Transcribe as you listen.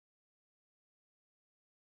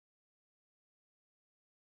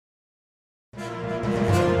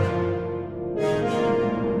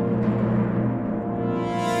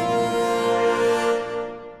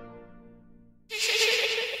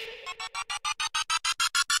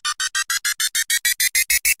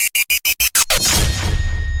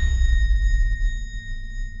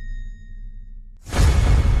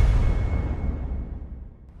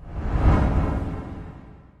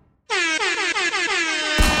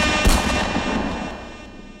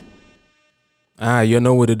You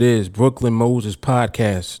know what it is. Brooklyn Moses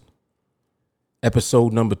Podcast,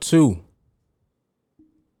 episode number 2.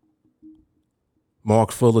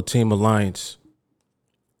 Mark Fuller Team Alliance.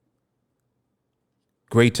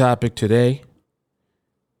 Great topic today.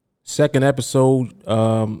 Second episode,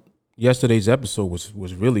 yesterday's episode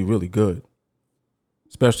was really, really good.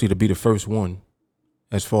 Especially to be the first one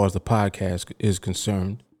as far as the podcast is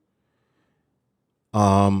concerned.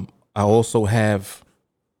 I also have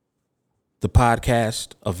the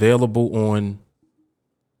podcast available on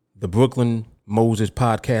the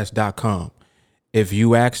BrooklynMosesPodcast.com. If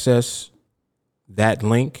you access that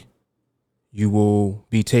link, you will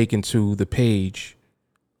be taken to the page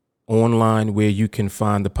online where you can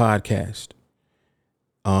find the podcast.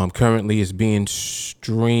 Currently, it's being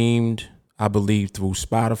streamed, I believe, through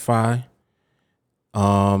Spotify.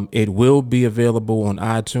 It will be available on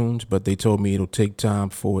iTunes, but they told me it'll take time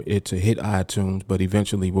for it to hit iTunes, but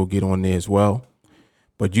eventually we'll get on there as well.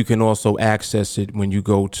 But you can also access it when you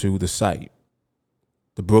go to the site,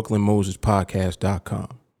 the BrooklynMosesPodcast.com.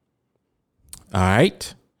 All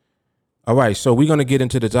right. All right. So we're going to get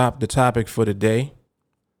into the topic for the day.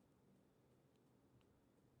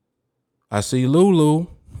 I see Lulu.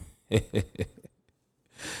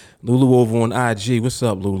 Lulu over on IG. What's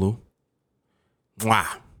up, Lulu?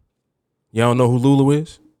 Mwah. Y'all know who Lulu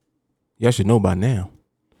is? Y'all should know by now.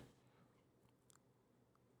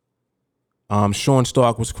 Sean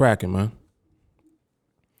Stark was cracking, man.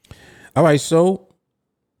 All right, so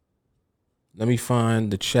let me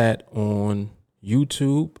find the chat on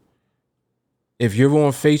YouTube. If you're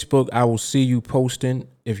on Facebook, I will see you posting.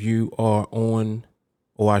 If you are on,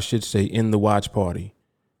 or I should say in the watch party,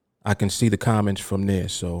 I can see the comments from there.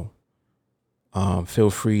 So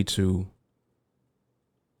feel free to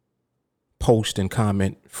post and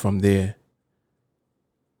comment from there.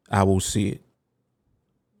 I will see it.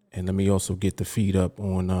 And let me also get the feed up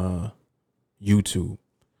on YouTube,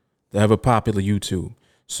 the ever popular YouTube.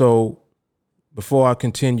 So before I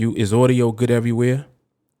continue, is audio good everywhere?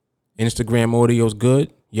 Instagram audio is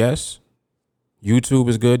good? Yes. YouTube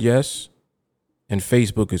is good? Yes. And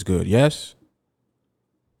Facebook is good? Yes.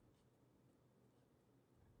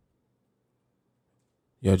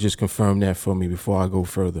 Y'all just confirm that for me before I go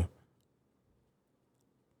further.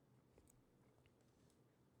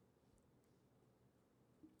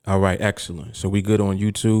 All right, excellent. So we good on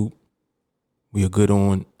YouTube. We are good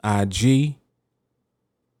on IG.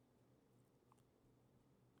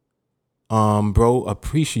 Bro,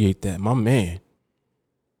 appreciate that. My man.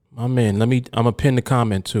 I'm gonna pin the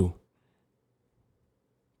comment too.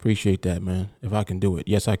 Appreciate that, man. If I can do it.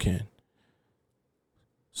 Yes, I can.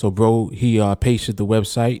 So bro, he pasted the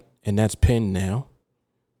website and that's pinned now.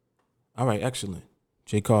 All right, excellent.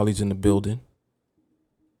 Jay Carly's in the building.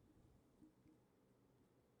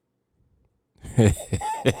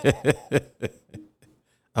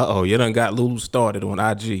 Uh-oh, you done got Lulu started on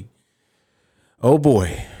IG. Oh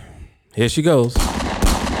boy. Here she goes.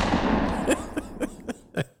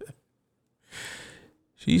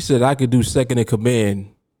 She said I could do second in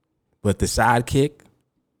command, but the sidekick,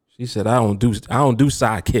 she said I don't do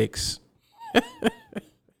sidekicks.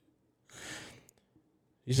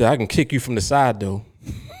 She said I can kick you from the side though.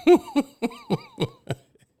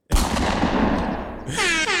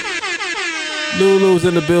 Lulu's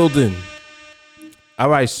in the building. All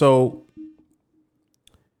right, so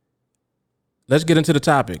let's get into the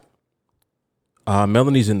topic.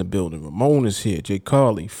 Melanie's in the building. Ramon is here. Jay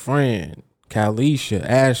Carly, Fran, Kalisha,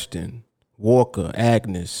 Ashton, Walker,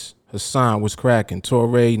 Agnes, Hassan was cracking.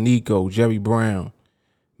 Torre, Nico, Jerry Brown,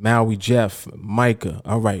 Maui, Jeff, Micah.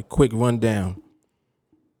 All right, quick rundown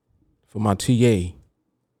for my TA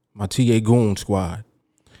Goon Squad.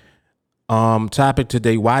 Topic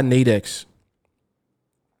today: why Nadex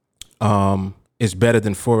is better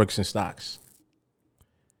than Forex and stocks.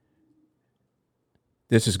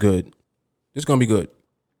 This is good. This is going to be good.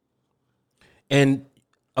 And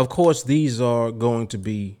of course, these are going to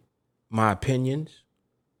be my opinions,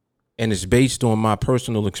 and it's based on my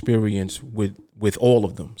personal experience with all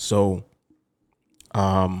of them. So,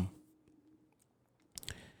 I'm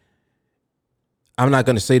not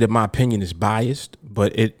going to say that my opinion is biased,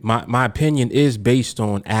 but my opinion is based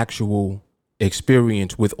on actual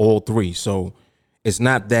experience with all three. So it's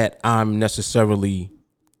not that I'm necessarily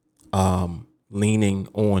leaning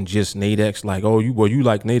on just Nadex, like, oh, you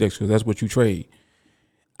like Nadex because that's what you trade.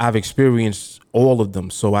 I've experienced all of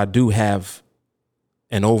them, so I do have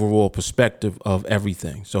an overall perspective of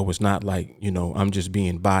everything. So it's not like, I'm just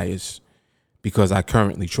being biased because I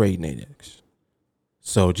currently trade Nadex.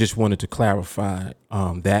 So just wanted to clarify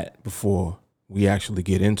that before we actually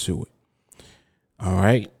get into it. All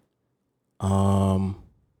right.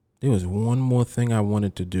 There was one more thing I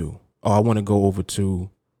wanted to do. Oh, I want to go over to.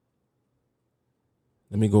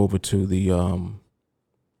 Let me go over to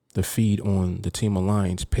the feed on the Team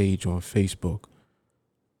Alliance page on Facebook,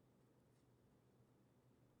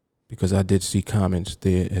 because I did see comments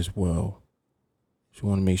there as well. Just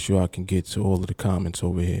want to make sure I can get to all of the comments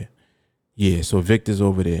over here. Yeah, so Victor's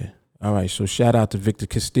over there. All right, so shout out to Victor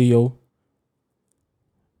Castillo.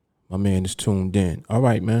 My man is tuned in. All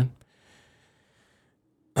right, man.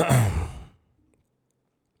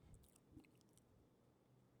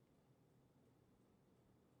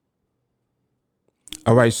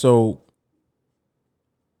 All right, so,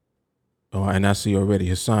 oh, and I see already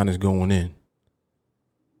Hassan is going in.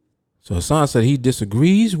 So Hassan said he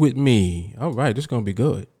disagrees with me. All right, this is going to be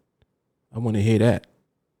good. I want to hear that.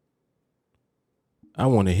 I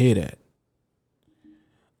want to hear that.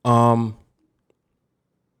 Oh,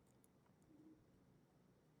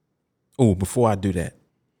 before I do that,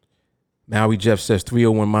 Maui Jeff says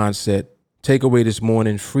 301 mindset. Takeaway this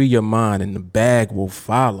morning, free your mind and the bag will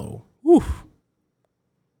follow. Whew.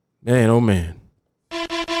 Man, oh man.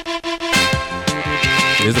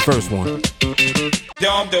 Here's the first one.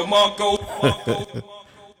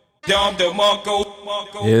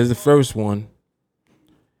 Here's the first one.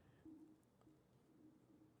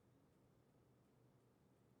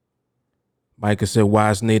 Micah said,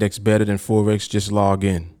 why is Nadex better than Forex? Just log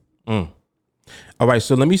in. All right,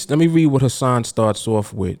 so let me read what Hassan starts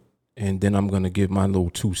off with, and then I'm going to give my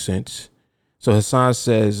little 2 cents. So Hassan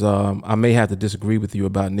says, I may have to disagree with you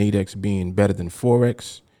about Nadex being better than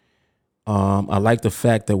Forex. I like the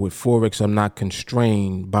fact that with Forex, I'm not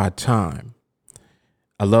constrained by time.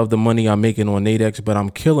 I love the money I'm making on Nadex, but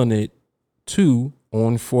I'm killing it too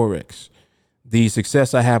on Forex. The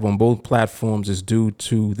success I have on both platforms is due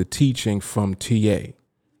to the teaching from TA.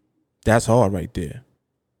 That's hard right there.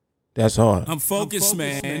 That's hard. I'm focused,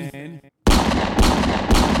 man.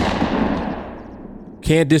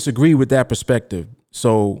 Can't disagree with that perspective.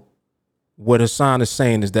 So what Hassan is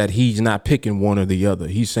saying is that he's not picking one or the other.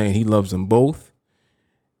 He's saying he loves them both.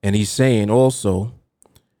 And he's saying also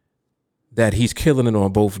that he's killing it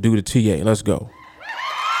on both due to TA. Let's go.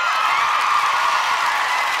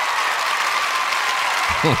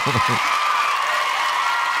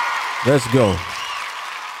 Let's go.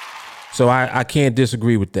 So I can't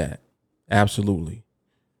disagree with that. Absolutely.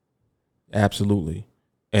 Absolutely.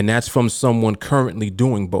 And that's from someone currently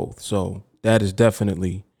doing both. So that is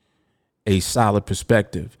definitely a solid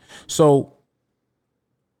perspective. So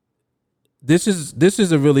this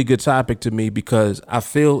is a really good topic to me, because I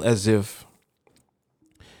feel as if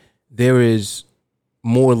there is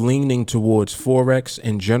more leaning towards Forex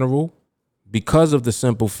in general, because of the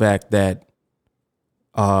simple fact that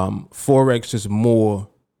Forex is more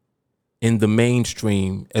in the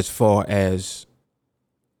mainstream as far as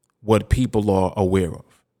what people are aware of.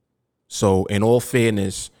 So in all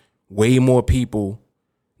fairness, way more people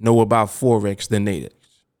know about Forex than Nadex,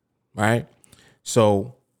 right?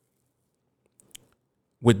 So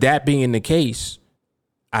with that being the case,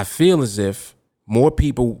 I feel as if more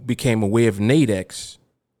people became aware of Nadex,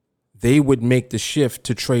 they would make the shift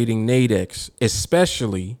to trading Nadex,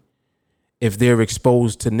 especially if they're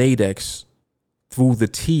exposed to Nadex through the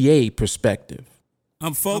TA perspective.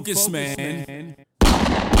 I'm focused, man.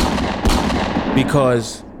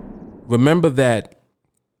 Because remember that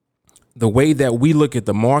the way that we look at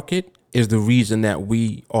the market is the reason that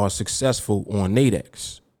we are successful on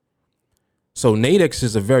Nadex. So Nadex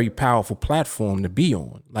is a very powerful platform to be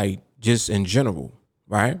on, like just in general,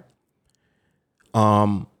 right?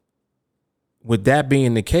 With that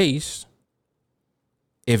being the case,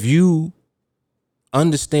 if you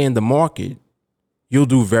understand the market, you'll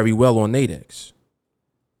do very well on Nadex.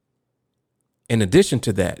 In addition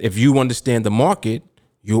to that, if you understand the market,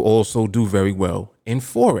 you'll also do very well in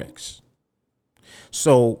Forex.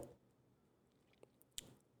 So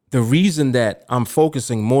the reason that I'm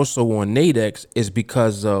focusing more so on Nadex is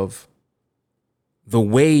because of the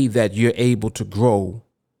way that you're able to grow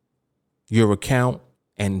your account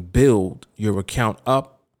and build your account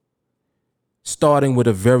up, starting with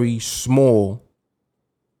a very small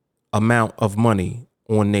amount of money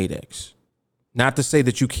on Nadex. Not to say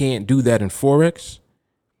that you can't do that in Forex,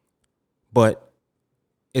 but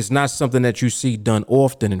it's not something that you see done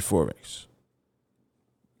often in Forex.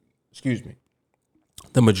 Excuse me.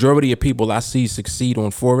 The majority of people I see succeed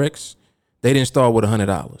on Forex, they didn't start with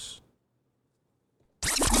 $100.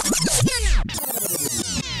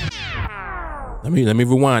 Let me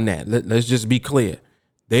rewind that. Let's just be clear.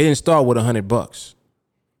 They didn't start with $100.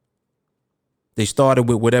 They started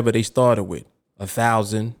with whatever they started with,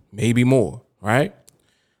 1,000, maybe more, right?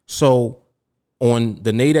 So on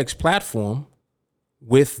the Nadex platform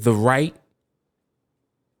with the right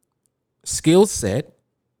skill set,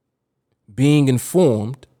 being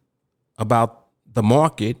informed about the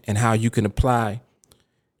market and how you can apply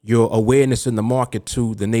your awareness in the market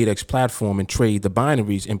to the Nadex platform and trade the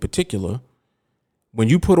binaries in particular. When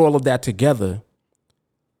you put all of that together,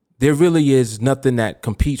 there really is nothing that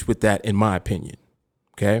competes with that, in my opinion.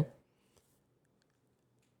 Okay.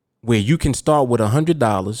 Where you can start with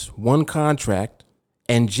 $100, one contract,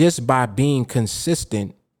 and just by being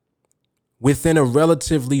consistent within a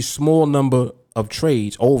relatively small number of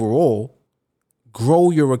trades overall,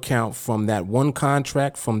 grow your account from that one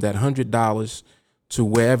contract, from that $100 to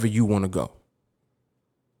wherever you want to go.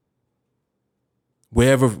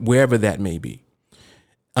 Wherever that may be.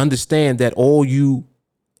 Understand that all you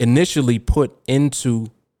initially put into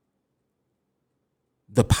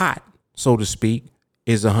the pot, so to speak,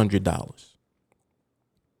 is $100.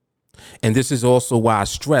 And this is also why I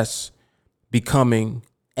stress becoming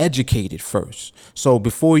educated first. So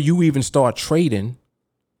before you even start trading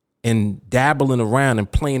and dabbling around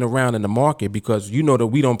and playing around in the market, because you know that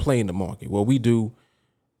we don't play in the market. What we do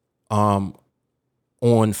on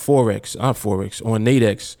Forex, on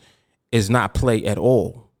Nadex, is not play at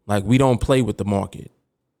all. Like, we don't play with the market.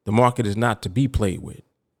 The market is not to be played with.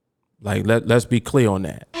 Like, let's be clear on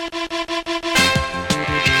that.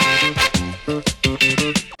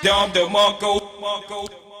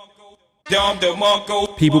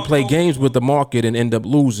 People play games with the market and end up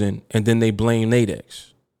losing, and then they blame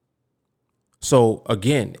Nadex. So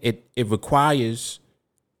again, it requires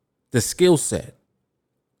the skill set.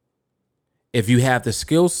 If you have the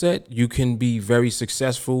skill set, you can be very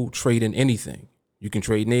successful trading anything. You can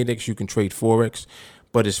trade Nadex, you can trade Forex.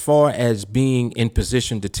 But as far as being in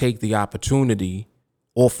position to take the opportunity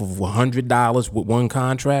off of $100 with one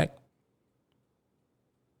contract,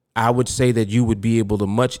 I would say that you would be able to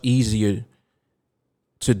much easier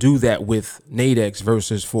to do that with Nadex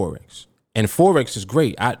versus Forex. And Forex is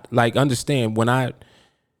great. I understand when I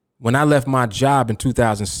left my job in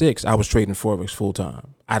 2006, I was trading Forex full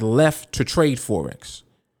time. I left to trade Forex.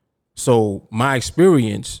 So my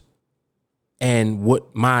experience and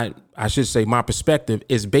my perspective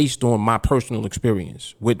is based on my personal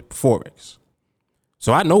experience with Forex.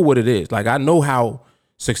 So I know what it is. Like, I know how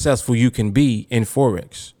successful you can be in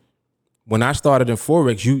Forex. When I started in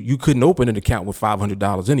Forex, you couldn't open an account with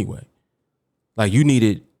 $500 anyway. Like, you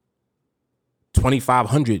needed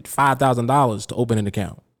 $2,500, $5,000 to open an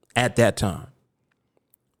account at that time.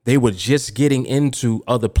 They were just getting into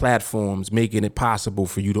other platforms, making it possible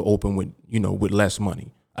for you to open with less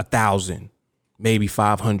money, 1,000, maybe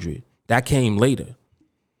 500. That came later.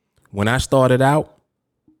 When I started out,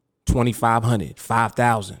 2,500,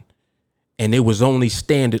 5,000, and it was only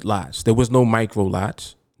standard lots. There was no micro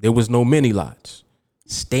lots. There was no mini lots.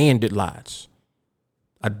 Standard lots.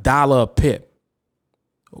 $1 a pip.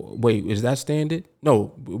 Wait, is that standard?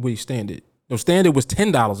 No, wait, standard. No, standard was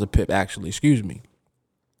 $10 a pip, actually. Excuse me.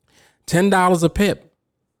 $10 a pip.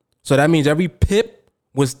 So that means every pip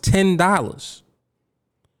was $10.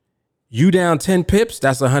 You down 10 pips,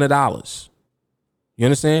 that's $100. You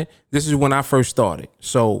understand? This is when I first started.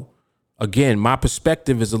 So again, my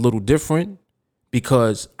perspective is a little different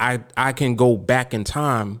because I can go back in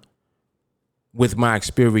time with my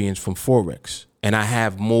experience from Forex, and I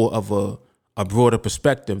have more of a broader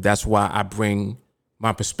perspective. That's why I bring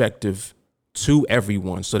my perspective to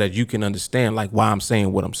everyone so that you can understand like why I'm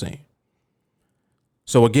saying what I'm saying.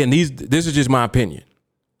 So again, this is just my opinion.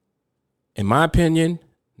 In my opinion,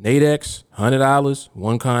 Nadex, $100,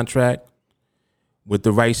 one contract with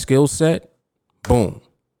the right skill set, boom,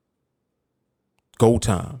 go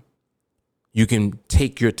time. You can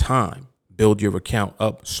take your time, build your account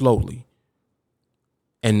up slowly.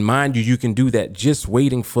 And mind you can do that just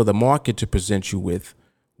waiting for the market to present you with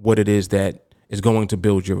what it is that is going to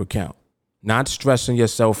build your account. Not stressing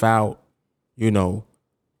yourself out,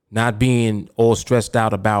 not being all stressed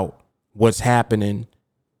out about what's happening,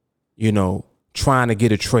 trying to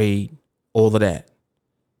get a trade, all of that.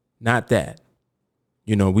 Not that.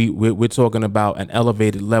 We're talking about an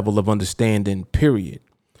elevated level of understanding, period.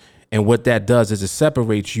 And what that does is it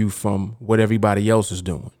separates you from what everybody else is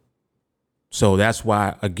doing. So that's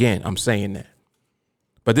why, again, I'm saying that.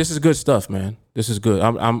 But this is good stuff, man. This is good.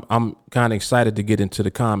 I'm kind of excited to get into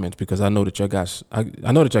the comments because I know that y'all got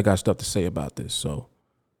stuff to say about this. So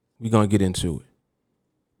we're gonna get into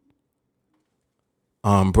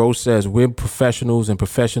it. Bro says we're professionals and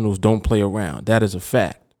professionals don't play around. That is a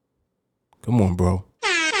fact. Come on, bro.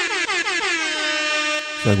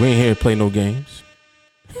 It's like we ain't here to play no games.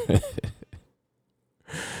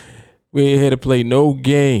 We ain't here to play no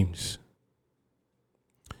games.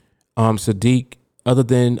 Sadiq, other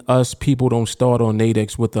than us, people don't start on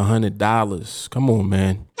Nadex with $100. Come on,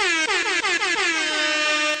 man.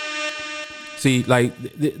 See, like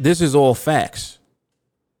this is all facts.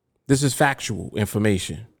 This is factual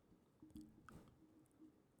information.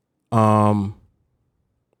 All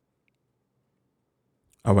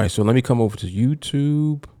right, so let me come over to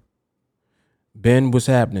YouTube. Ben, what's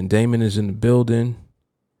happening? Damon is in the building.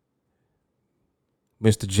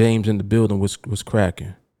 Mr. James in the building. What's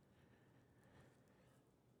cracking?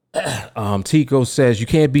 Tico says you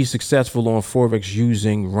can't be successful on Forex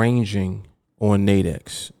using ranging on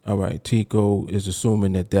Nadex. All right, Tico is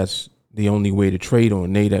assuming that that's the only way to trade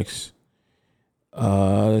on Nadex.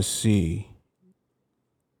 Let's see.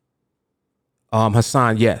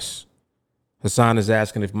 Hassan, yes. Hassan is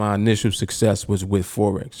asking if my initial success was with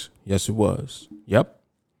Forex. Yes, it was. Yep.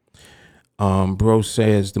 Bro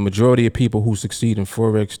says the majority of people who succeed in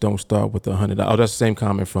Forex don't start with $100. Oh, that's the same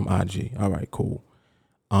comment from IG. All right, cool.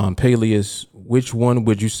 Peleus, which one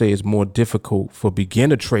would you say is more difficult for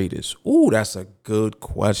beginner traders? Ooh, that's a good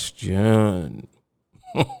question.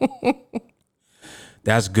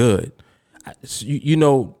 That's good. You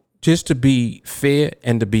know, just to be fair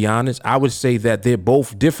and to be honest, I would say that they're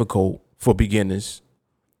both difficult for beginners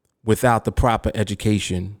without the proper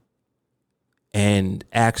education and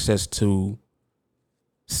access to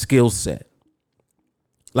skill set.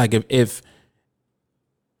 Like if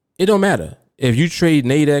it don't matter. If you trade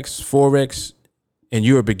Nadex, Forex, and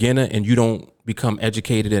you're a beginner and you don't become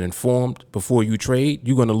educated and informed before you trade,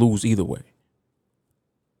 you're going to lose either way.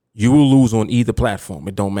 You will lose on either platform.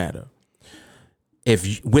 It don't matter.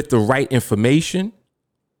 If with the right information,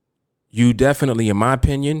 you definitely, in my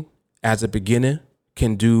opinion, as a beginner,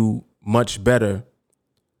 can do much better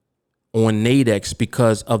on Nadex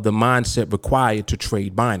because of the mindset required to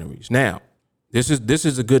trade binaries. Now, this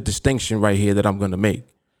is a good distinction right here that I'm going to make.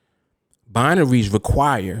 Binaries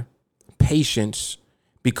require patience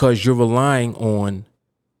because you're relying on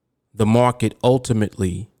the market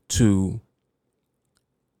ultimately to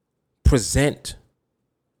present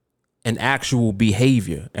an actual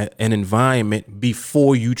behavior, an environment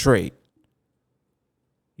before you trade.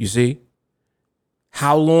 You see?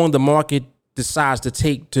 How long the market decides to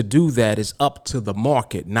take to do that is up to the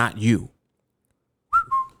market, not you.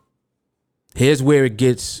 Here's where it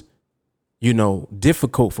gets,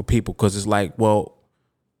 difficult for people because it's like, well,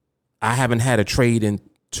 I haven't had a trade in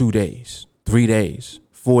 2 days, 3 days,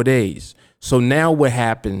 4 days. So now what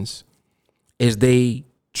happens is they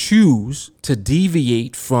choose to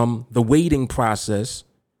deviate from the waiting process,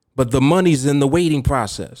 but the money's in the waiting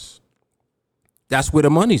process. That's where the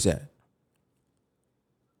money's at.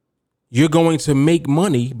 You're going to make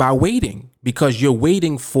money by waiting because you're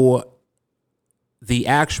waiting for the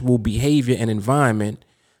actual behavior and environment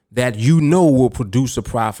that will produce a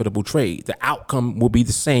profitable trade. The outcome will be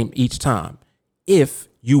the same each time if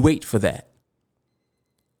you wait for that.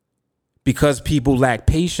 Because people lack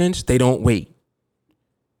patience, they don't wait.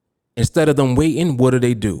 Instead of them waiting, what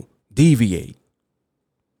do? Deviate.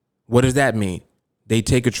 What does that mean? They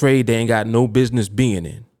take a trade they ain't got no business being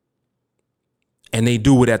in. And they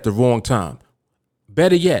do it at the wrong time.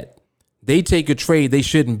 Better yet, they take a trade they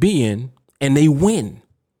shouldn't be in and they win.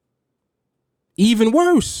 Even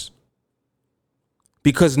worse.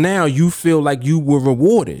 Because now you feel like you were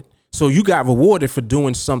rewarded. So you got rewarded for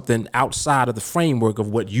doing something outside of the framework of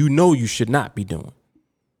what you should not be doing.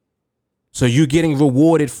 So you're getting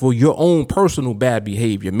rewarded for your own personal bad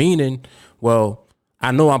behavior, meaning, well,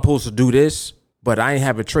 I know I'm supposed to do this, but I ain't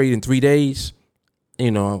have a trade in 3 days.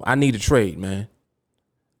 I need a trade, man.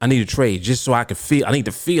 I need a trade just so I need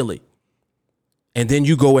to feel it. And then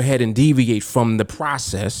you go ahead and deviate from the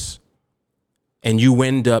process and you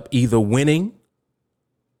end up either winning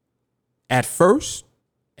at first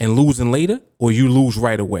and losing later, or you lose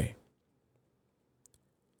right away.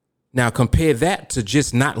 Now compare that to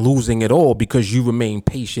just not losing at all because you remain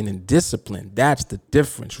patient and disciplined. That's the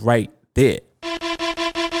difference right there.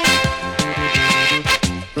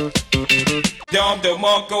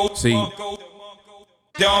 See,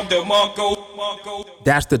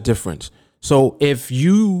 that's the difference. So if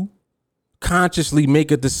you consciously make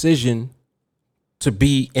a decision to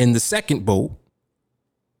be in the second boat,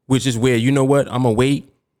 which is where, I'm going to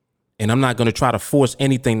wait and I'm not going to try to force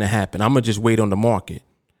anything to happen. I'm going to just wait on the market.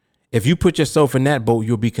 If you put yourself in that boat,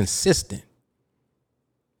 you'll be consistent.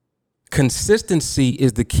 Consistency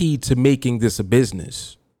is the key to making this a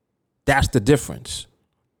business. That's the difference.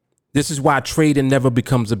 This is why trading never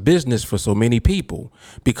becomes a business for so many people,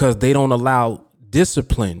 because they don't allow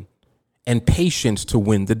discipline and patience to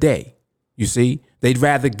win the day. You see, they'd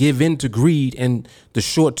rather give in to greed and the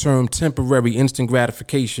short-term, temporary, instant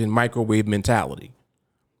gratification microwave mentality.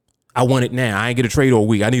 I want it now. I ain't get a trade all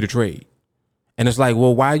week. I need a trade. And it's like,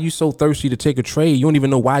 well, why are you so thirsty to take a trade? You don't even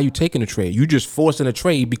know why you're taking a trade. You just forcing a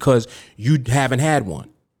trade because you haven't had one.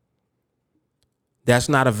 That's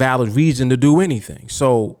not a valid reason to do anything.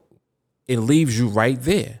 So it leaves you right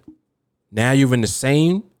there. Now you're in the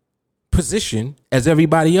same position as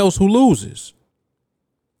everybody else who loses.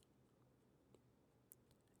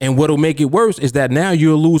 And what'll make it worse is that now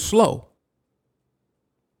you'll lose slow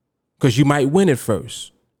because you might win it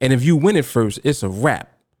first. And if you win it first, it's a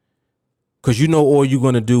wrap because you know all you're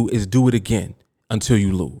going to do is do it again until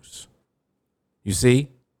you lose. You see?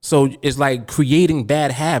 So it's like creating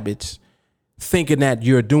bad habits, thinking that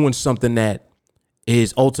you're doing something that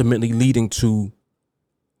is ultimately leading to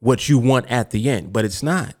what you want at the end, but it's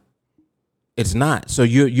not. It's not. So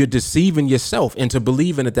you're deceiving yourself into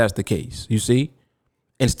believing that that's the case. You see?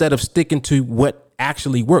 Instead of sticking to what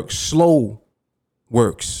actually works. Slow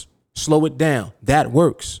works. Slow it down. That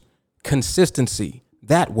works. Consistency.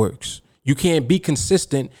 That works. You can't be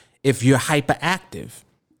consistent if you're hyperactive.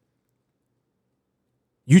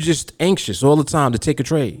 You're just anxious all the time to take a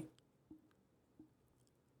trade.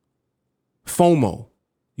 FOMO.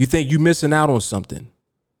 You think you're missing out on something.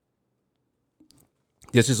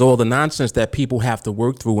 This is all the nonsense that people have to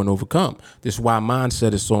work through and overcome. This is why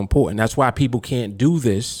mindset is so important. That's why people can't do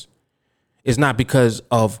this. It's not because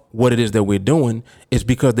of what it is that we're doing. It's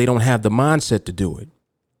because they don't have the mindset to do it.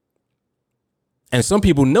 And some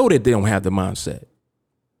people know that they don't have the mindset.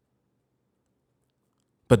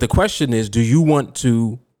 But the question is, do you want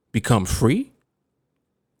to become free?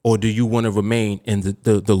 Or do you want to remain in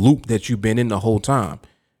the loop that you've been in the whole time,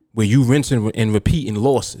 where you rinse and repeat in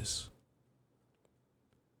losses?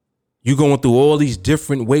 You're going through all these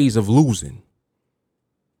different ways of losing.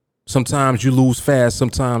 Sometimes you lose fast.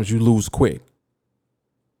 Sometimes you lose quick.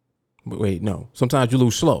 But wait, no. Sometimes you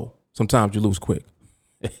lose slow. Sometimes you lose quick.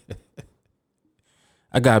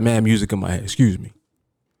 I got mad music in my head. Excuse me.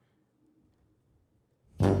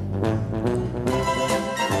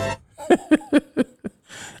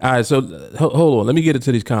 All right, so hold on. Let me get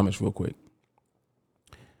into these comments real quick.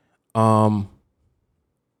 But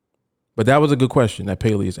that was a good question that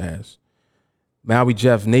Peleus asked. Maui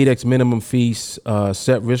Jeff, Nadex minimum fees,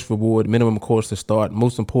 set risk reward, minimum cost to start,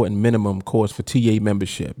 most important minimum cost for TA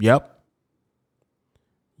membership. Yep.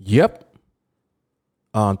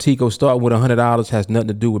 Tico, start with $100 has nothing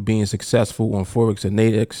to do with being successful on Forex or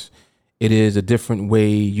Nadex. It is a different way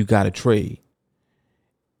you got to trade.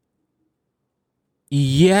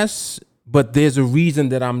 Yes, but there's a reason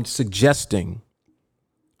that I'm suggesting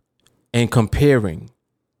and comparing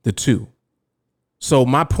the two. So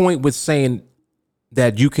my point with saying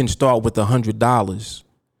that you can start with $100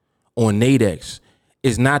 on Nadex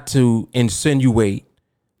is not to insinuate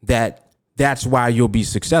that that's why you'll be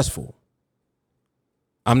successful.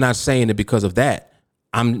 I'm not saying it because of that.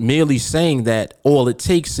 I'm merely saying that all it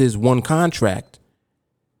takes is one contract.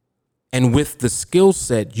 And with the skill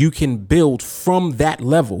set, you can build from that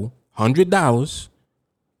level, $100,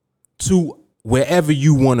 to wherever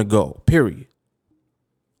you want to go, period.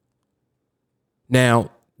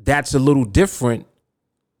 Now, that's a little different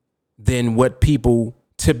than what people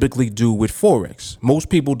typically do with Forex. Most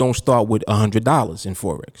people don't start with $100 in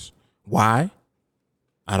Forex. Why?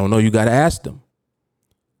 I don't know. You got to ask them.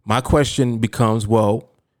 My question becomes, well,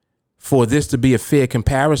 for this to be a fair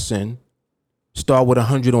comparison, start with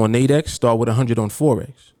 100 on Nadex, start with 100 on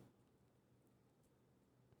Forex.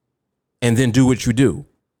 And then do what you do.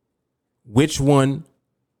 Which one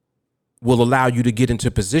will allow you to get into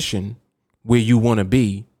position where you want to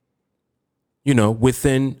be,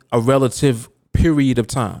 within a relative period of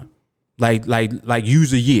time? Like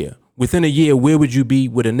use a year. Within a year, where would you be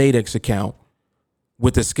with a Nadex account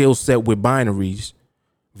with the skill set with binaries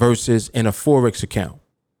versus in a Forex account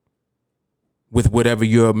with whatever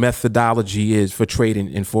your methodology is for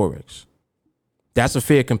trading in Forex? That's a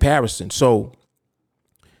fair comparison. So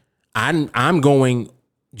I'm going,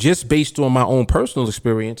 just based on my own personal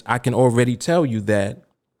experience, I can already tell you that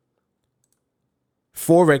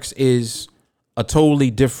Forex is a totally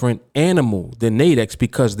different animal than Nadex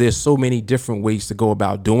because there's so many different ways to go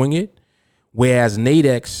about doing it. Whereas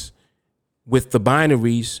Nadex, with the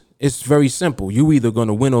binaries, it's very simple. You either going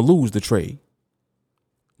to win or lose the trade.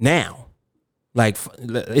 Now, like,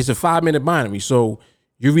 it's a 5-minute binary. So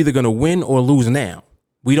you're either going to win or lose now.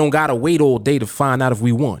 We don't got to wait all day to find out if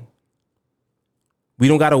we won. We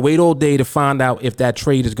don't got to wait all day to find out if that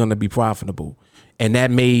trade is going to be profitable. And that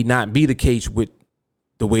may not be the case with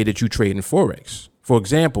the way that you trade in Forex. For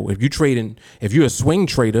example, if you're a swing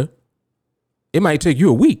trader It might take you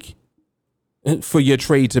a week for your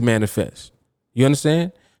trade to manifest. You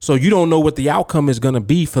understand? So you don't know what the outcome is going to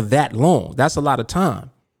be for that long. That's a lot of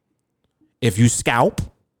time. If you scalp,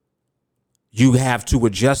 you have to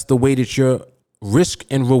adjust the way that your risk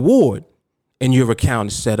and reward in your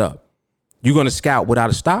account is set up. You're going to scalp without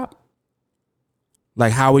a stop?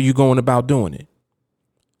 Like, how are you going about doing it?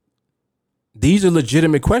 These are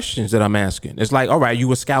legitimate questions that I'm asking. It's like, all right,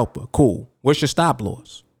 you a scalper. Cool. What's your stop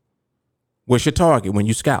loss? What's your target when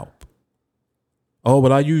you scalp? Oh,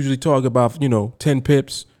 well, I usually target about, 10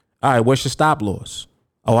 pips. All right, what's your stop loss?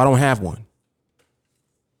 Oh, I don't have one.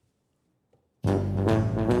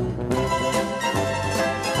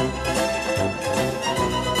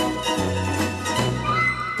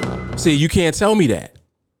 See, you can't tell me that.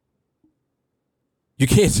 You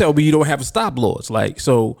can't tell me you don't have a stop loss.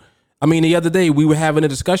 The other day we were having a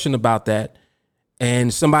discussion about that,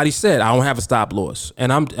 and somebody said, I don't have a stop loss.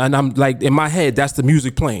 And I'm like, in my head, that's the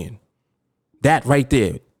music playing. That right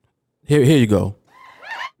there. Here you go.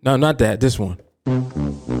 No, not that. This one.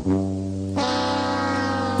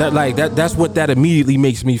 That's what that immediately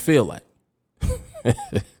makes me feel like.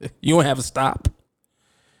 You don't have a stop.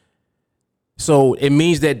 So it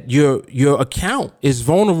means that your account is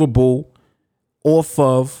vulnerable off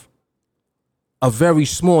of a very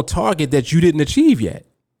small target that you didn't achieve yet.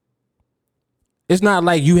 It's not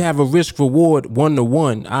like you have a risk reward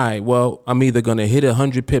 1-to-1. All right, well, I'm either going to hit a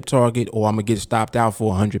 100 pip target or I'm going to get stopped out for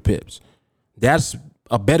 100 pips. That's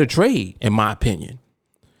a better trade, in my opinion.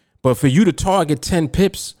 But for you to target 10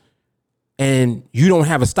 pips and you don't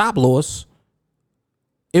have a stop loss,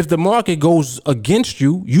 if the market goes against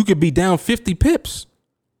you, you could be down 50 pips.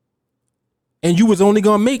 And you was only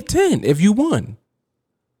going to make 10 if you won.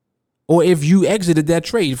 Or if you exited that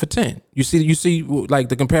trade for 10. You see like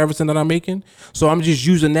the comparison that I'm making? So I'm just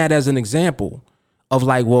using that as an example of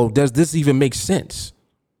like, well, does this even make sense?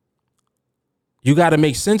 You got to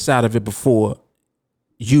make sense out of it before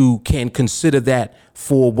you can consider that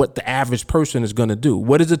for what the average person is going to do.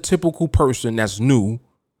 What is a typical person that's new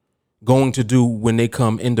going to do when they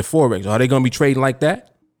come into Forex? Are they going to be trading like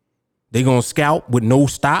that? They going to scalp with no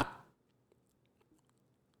stop?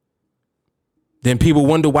 Then people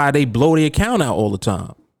wonder why they blow their account out all the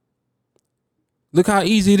time. Look how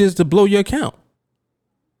easy it is to blow your account.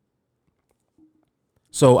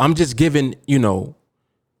 So I'm just giving,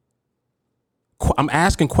 I'm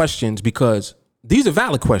asking questions because these are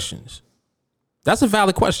valid questions. That's a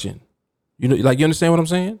valid question. You understand what I'm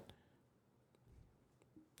saying?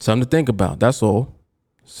 Something to think about. That's all.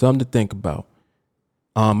 Something to think about.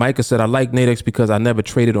 Micah said, I like Nadex because I never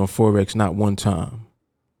traded on Forex, not one time.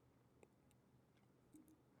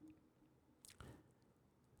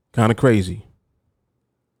 Kind of crazy.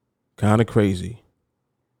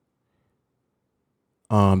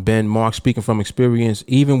 Ben Mark, speaking from experience,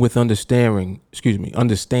 even with understanding,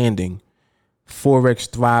 Forex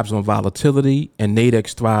thrives on volatility and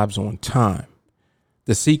Nadex thrives on time.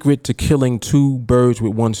 The secret to killing two birds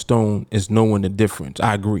with one stone is knowing the difference.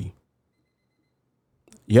 I agree.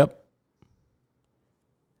 Yep.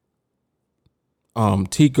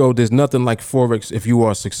 Tico, there's nothing like Forex if you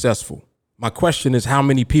are successful. My question is, how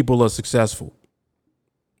many people are successful?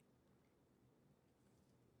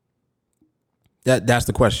 That's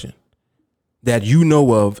the question that you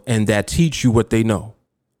know of and that teach you what they know.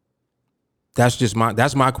 That's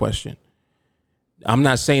my question. I'm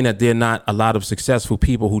not saying that there are not a lot of successful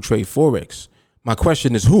people who trade Forex. My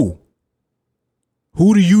question is who?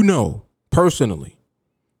 Who do you know personally?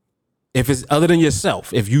 If it's other than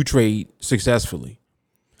yourself, if you trade successfully.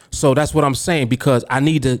 So that's what I'm saying, because I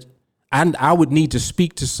would need to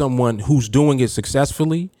speak to someone who's doing it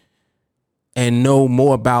successfully and know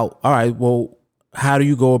more about, all right, well, how do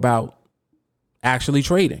you go about actually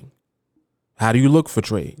trading? How do you look for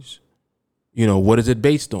trades? What is it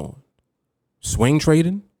based on? Swing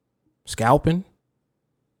trading, scalping,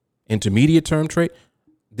 intermediate term trade.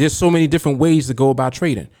 There's so many different ways to go about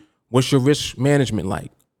trading. What's your risk management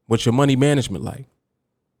like? What's your money management like?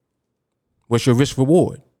 What's your risk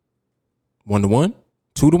reward? 1-to-1,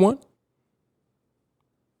 2-to-1?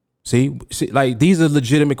 See, like these are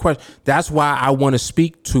legitimate questions. That's why I want to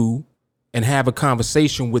speak to and have a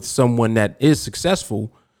conversation with someone that is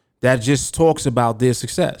successful, that just talks about their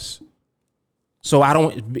success. So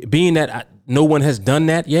no one has done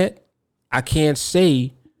that yet, I can't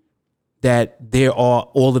say that there are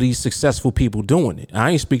all of these successful people doing it.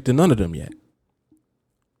 I ain't speak to none of them yet.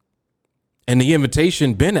 And the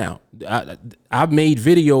invitation been out. I've made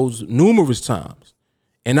videos numerous times.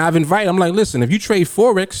 And I'm like, listen, if you trade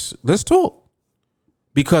Forex, let's talk.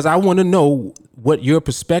 Because I want to know what your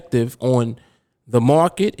perspective on the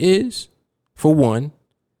market is for one,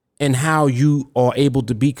 and how you are able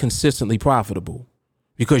to be consistently profitable.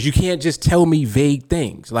 Because you can't just tell me vague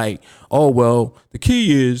things like, oh, well, the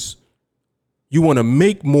key is you want to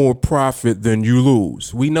make more profit than you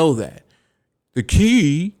lose. We know that. The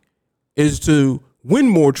key is to win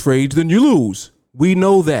more trades than you lose. We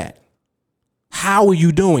know that. How are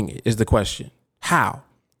you doing it is the question. How?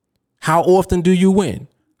 How often do you win?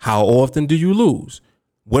 How often do you lose?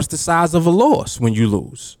 What's the size of a loss when you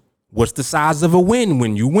lose? What's the size of a win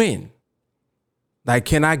when you win? Like,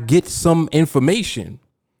 can I get some information?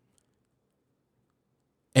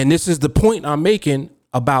 And this is the point I'm making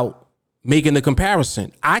about making the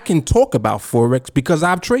comparison. I can talk about Forex because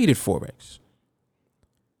I've traded Forex.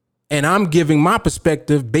 And I'm giving my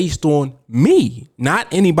perspective based on me, not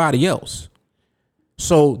anybody else.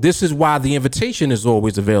 So this is why the invitation is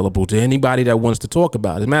always available to anybody that wants to talk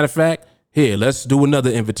about it. As a matter of fact, here, let's do another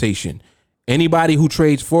invitation. Anybody who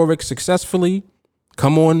trades Forex successfully,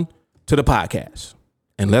 come on to the podcast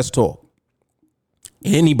and let's talk.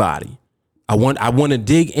 Anybody. I want to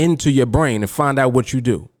dig into your brain and find out what you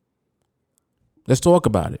do. Let's talk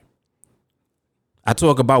about it. I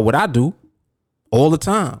talk about what I do all the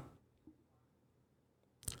time.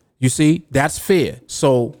 You see, that's fair.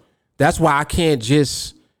 So that's why I can't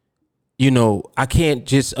just, I can't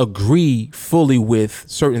just agree fully with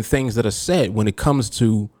certain things that are said when it comes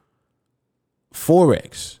to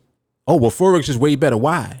Forex. Oh, well, Forex is way better.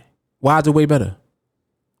 Why? Why is it way better?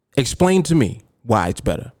 Explain to me why it's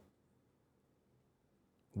better.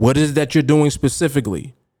 What is it that you're doing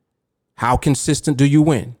specifically? How consistent do you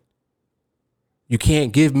win? You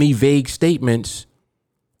can't give me vague statements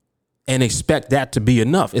and expect that to be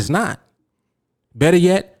enough. It's not. Better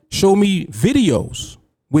yet, show me videos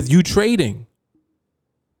with you trading.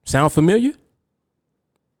 Sound familiar?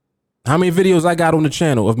 How many videos I got on the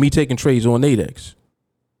channel of me taking trades on Nadex?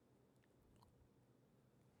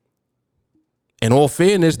 In all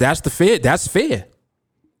fairness, that's fair.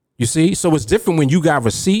 You see? So it's different when you got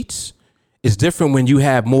receipts. It's different when you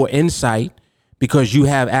have more insight because you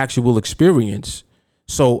have actual experience.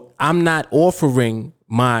 So I'm not offering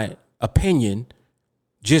my opinion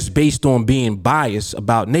just based on being biased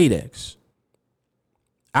about Nadex.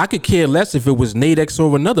 I could care less if it was Nadex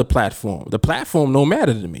or another platform. The platform don't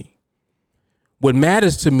matter to me. What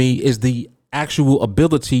matters to me is the actual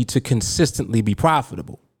ability to consistently be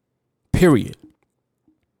profitable. Period.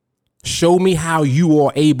 Show me how you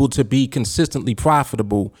are able to be consistently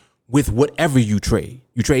profitable with whatever you trade.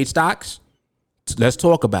 You trade stocks? Let's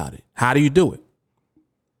talk about it. How do you do it?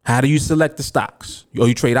 How do you select the stocks? Or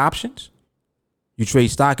you trade options? You trade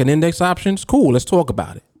stock and index options? Cool, let's talk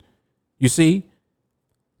about it. You see?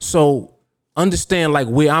 So understand like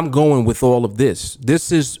where I'm going with all of this.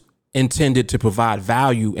 This is intended to provide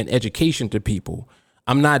value and education to people.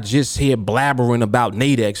 I'm not just here blabbering about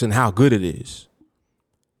Nadex and how good it is.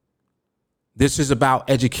 This is about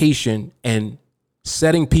education and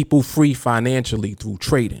setting people free financially through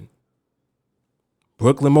trading.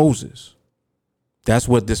 Brooklyn Moses. That's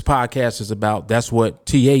what this podcast is about. That's what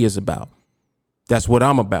TA is about. That's what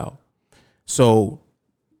I'm about. So,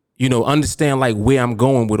 understand like where I'm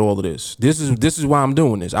going with all of this. This is why I'm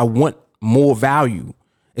doing this. I want more value.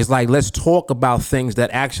 It's like, let's talk about things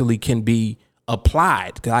that actually can be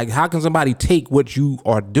applied. Like, how can somebody take what you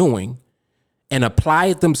are doing and apply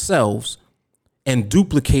it themselves and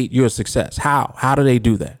duplicate your success? How do they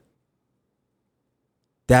do that?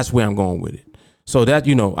 That's where I'm going with it. So that,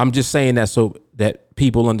 I'm just saying that so that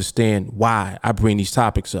people understand why I bring these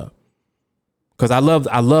topics up. Because I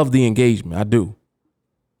love the engagement. I do.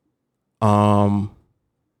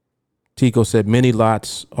 Tico said many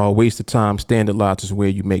lots are a waste of time. Standard lots is where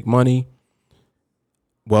you make money.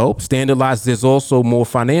 Well, standard lots, there's also more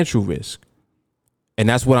financial risk. And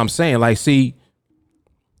that's what I'm saying. Like, see,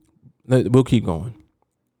 we'll keep going.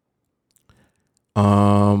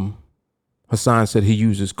 Hassan said he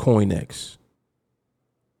uses CoinX.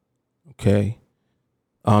 Okay.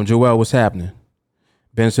 Joel, what's happening?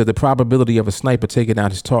 Ben said the probability of a sniper taking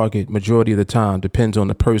out his target majority of the time depends on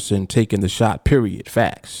the person taking the shot, period.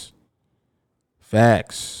 Facts.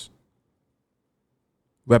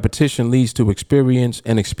 Repetition leads to experience,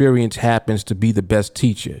 and experience happens to be the best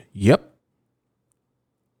teacher. Yep.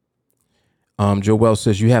 Joel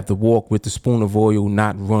says you have to walk with the spoon of oil,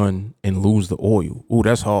 not run and lose the oil. Ooh,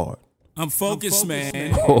 that's hard. I'm focused,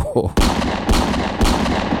 man. Oh.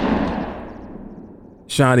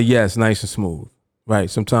 Shiny, yes, nice and smooth. Right.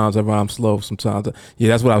 Sometimes I rhyme slow. Sometimes, yeah,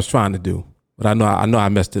 that's what I was trying to do. But I know I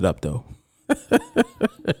messed it up though.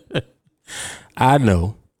 I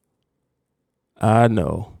know.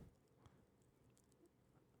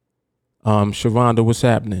 Sharonda, what's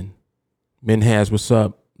happening? Minhas, what's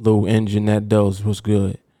up? Little engine that does, what's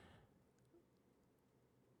good?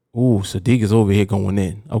 Ooh, Sadiq is over here going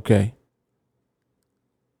in. Okay.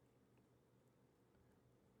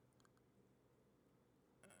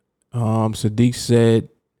 Sadiq said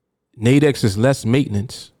Nadex is less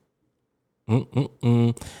maintenance.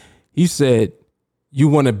 He said, you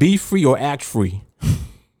want to be free or act free?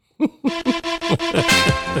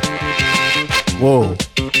 Whoa.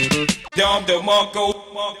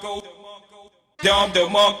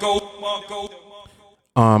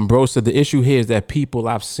 Bro said the issue here is that people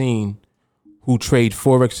I've seen who trade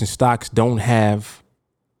Forex and stocks don't have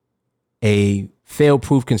a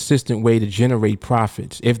fail-proof, consistent way to generate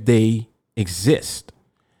profits. If they exist,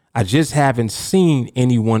 I just haven't seen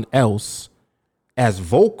anyone else as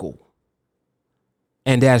vocal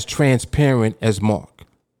and as transparent as Mark.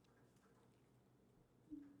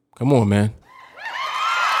 Come on, man.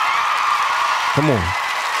 Come on.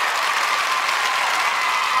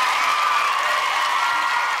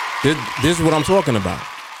 This is what I'm talking about.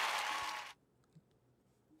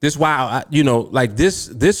 This is why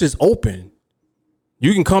this is open.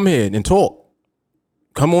 You can come here and talk.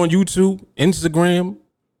 Come on YouTube, Instagram,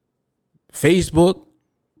 Facebook.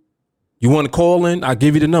 You want to call in? I'll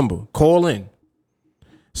give you the number. Call in.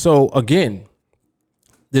 So again,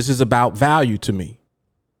 this is about value to me.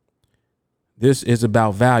 This is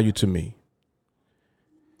about value to me.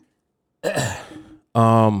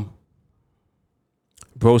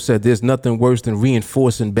 Bro said there's nothing worse than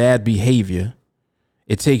reinforcing bad behavior.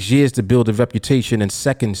 It takes years to build a reputation and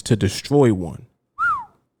seconds to destroy one.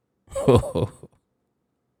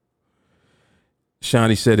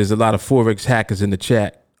 Shawnee said there's a lot of Forex hackers in the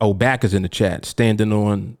chat. Oh, backers in the chat, standing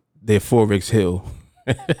on their Forex hill.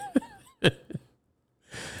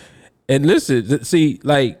 And listen, see,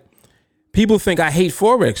 like, people think I hate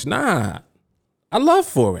Forex. Nah, I love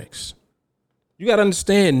Forex. You got to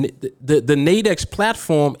understand, the Nadex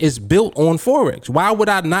platform is built on Forex. Why would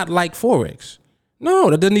I not like Forex? No,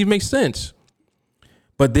 that doesn't even make sense.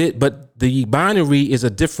 But the binary is a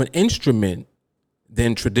different instrument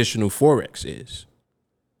than traditional Forex is.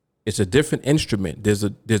 It's a different instrument. There's a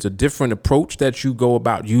different approach that you go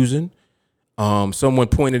about using. Someone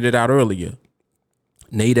pointed it out earlier.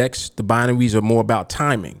 Nadex, the binaries are more about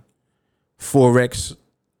timing. Forex,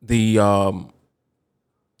 the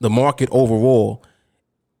market overall,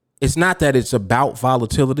 it's not that it's about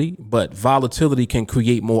volatility, but volatility can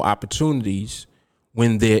create more opportunities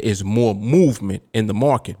when there is more movement in the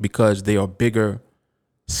market because there are bigger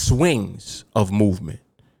swings of movement.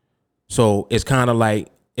 So it's kind of like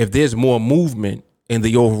if there's more movement in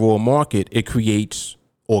the overall market, it creates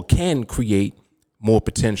or can create more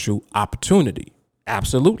potential opportunity.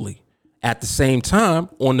 Absolutely. At the same time,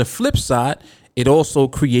 on the flip side, it also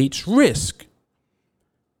creates risk.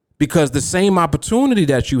 Because the same opportunity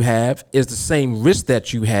that you have is the same risk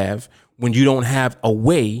that you have when you don't have a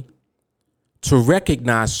way to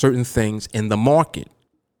recognize certain things in the market.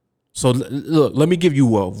 So look, let me give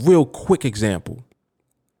you a real quick example.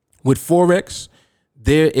 With Forex,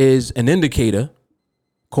 there is an indicator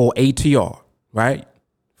called ATR, right?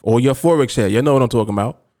 Or your Forex here, you know what I'm talking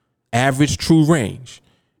about. Average true range.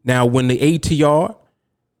 Now, when the ATR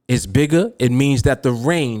is bigger, it means that the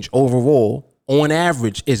range overall on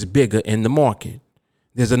average is bigger in the market.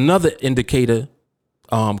 There's another indicator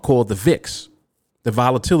called the VIX, the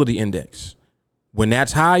volatility index. When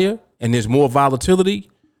that's higher and there's more volatility,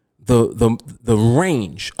 the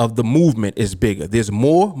range of the movement is bigger. There's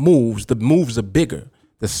more moves. The moves are bigger.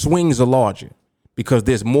 The swings are larger because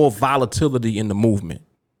there's more volatility in the movement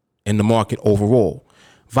in the market overall.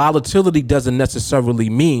 Volatility doesn't necessarily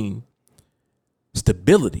mean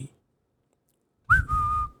stability.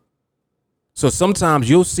 So sometimes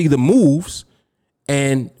you'll see the moves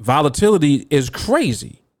and volatility is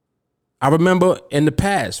crazy. I remember in the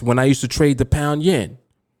past when I used to trade the pound yen,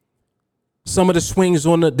 some of the swings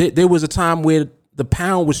there was a time where the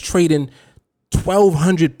pound was trading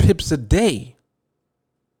 1,200 pips a day,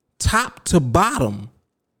 top to bottom,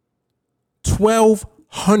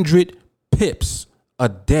 1,200 pips a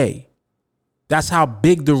day. That's how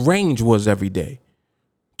big the range was every day.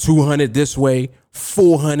 200 this way,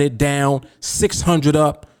 400 down, 600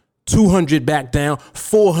 up, 200 back down,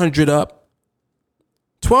 400 up,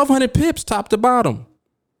 1,200 pips top to bottom.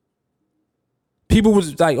 People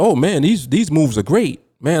was like, "Oh man, these moves are great,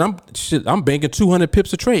 man. I'm banking 200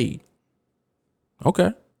 pips a trade."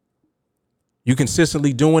 Okay, you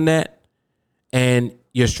consistently doing that, and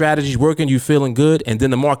your strategy's working. You feeling good, and then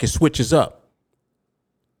the market switches up.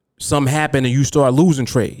 Something happened, and you start losing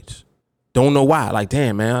trades. Don't know why. Like,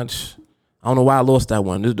 damn, man, I don't know why I lost that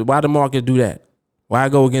one. Why the market do that? Why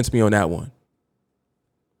go against me on that one?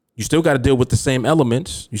 You still got to deal with the same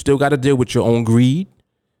elements. You still got to deal with your own greed,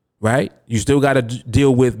 right? You still got to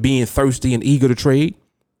deal with being thirsty and eager to trade.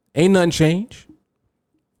 Ain't nothing changed.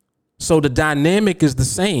 So the dynamic is the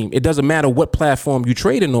same. It doesn't matter what platform you're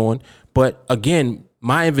trading on. But again,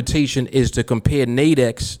 my invitation is to compare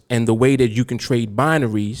Nadex and the way that you can trade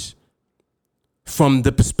binaries from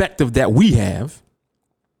the perspective that we have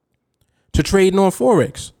to trading on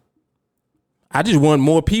Forex. I just want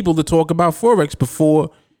more people to talk about Forex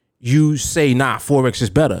before you say, nah, Forex is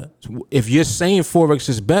better. If you're saying Forex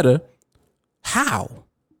is better, how?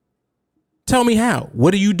 Tell me how.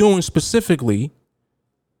 What are you doing specifically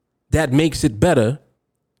that makes it better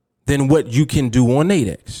than what you can do on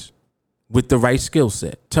Nadex with the right skill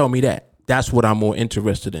set? Tell me that. That's what I'm more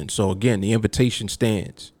interested in. So again, the invitation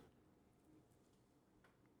stands.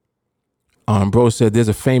 Bro said there's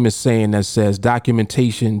a famous saying that says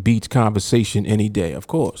documentation beats conversation any day. Of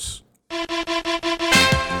course.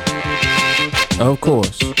 Of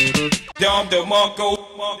course.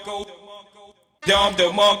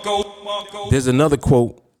 There's another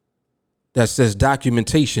quote that says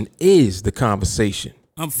documentation is the conversation.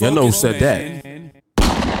 Y'all know who said that.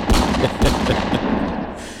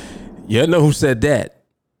 Y'all know who said that.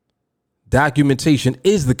 Documentation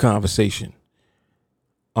is the conversation.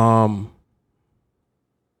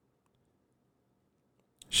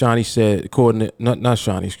 Shawnee said, according to, not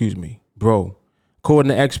Shawnee, excuse me, bro.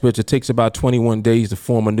 According to experts, it takes about 21 days to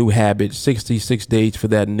form a new habit, 66 days for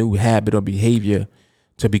that new habit or behavior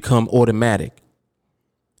to become automatic.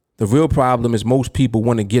 The real problem is most people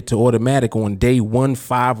want to get to automatic on day 1,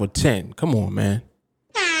 5, or 10. Come on, man.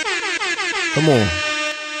 Come on.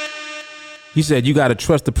 He said you got to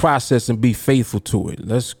trust the process and be faithful to it.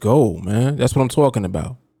 Let's go, man. That's what I'm talking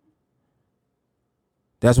about.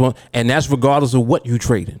 That's regardless of what you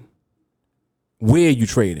trading, where you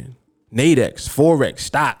trading, Nadex, Forex,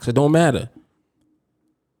 stocks. It don't matter.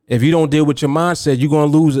 If you don't deal with your mindset, you're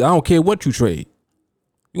gonna lose. I don't care what you trade,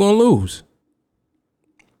 you're gonna lose.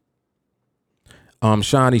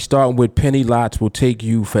 Shawnee, starting with penny lots will take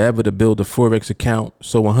you forever to build a Forex account.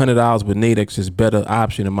 So $100 with Nadex is better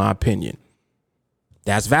option in my opinion.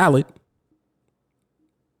 That's valid.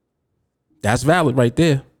 That's valid right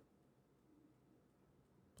there.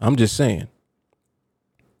 I'm just saying.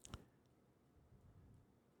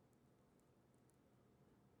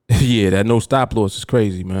 Yeah, that no stop loss is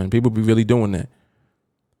crazy, man. People be really doing that.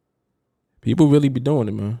 People really be doing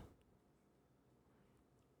it, man.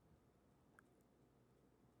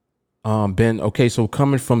 Ben, okay, so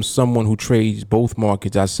coming from someone who trades both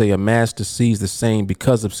markets, I say a master sees the same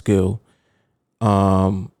because of skill.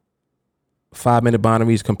 5-minute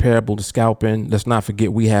binaries comparable to scalping. Let's not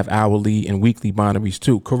forget we have hourly and weekly binaries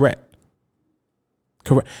too. Correct.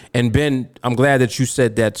 And Ben, I'm glad that you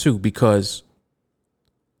said that too, because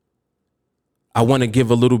I want to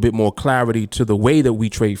give a little bit more clarity to the way that we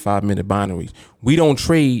trade 5-minute binaries. We don't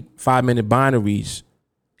trade 5-minute binaries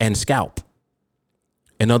and scalp.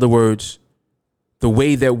 In other words, the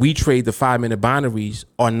way that we trade the 5-minute binaries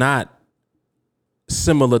are not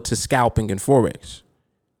similar to scalping and Forex,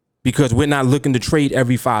 because we're not looking to trade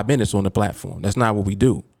every 5 minutes on the platform. That's not what we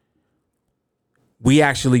do. We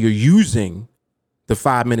actually are using the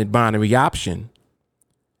 5-minute binary option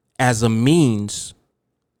as a means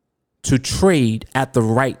to trade at the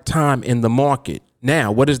right time in the market.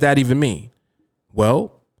 Now, what does that even mean?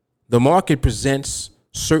 Well, the market presents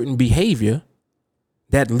certain behavior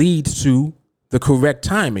that leads to the correct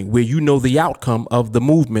timing where you know the outcome of the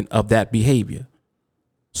movement of that behavior.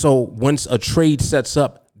 So once a trade sets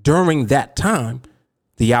up during that time,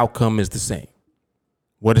 the outcome is the same.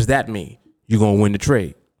 What does that mean? You're going to win the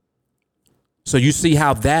trade. So you see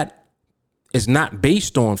how that is not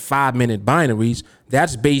based on 5-minute binaries.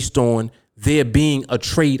 That's based on there being a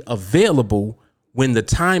trade available when the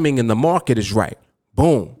timing in the market is right.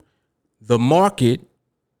 Boom. The market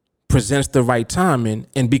presents the right timing.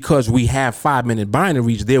 And because we have 5-minute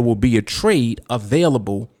binaries, there will be a trade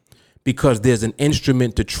available because there's an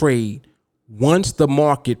instrument to trade once the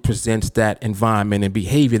market presents that environment and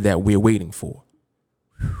behavior that we're waiting for.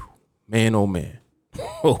 Whew. Man, oh man.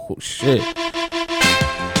 Oh shit.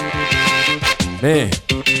 Man.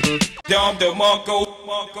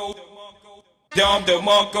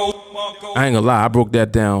 I ain't gonna lie, I broke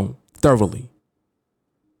that down thoroughly.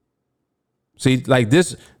 See, like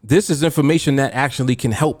this is information that actually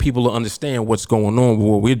can help people to understand what's going on with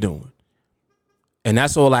what we're doing. And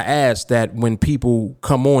that's all I ask, that when people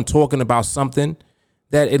come on talking about something,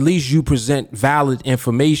 that at least you present valid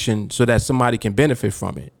information so that somebody can benefit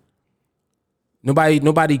from it.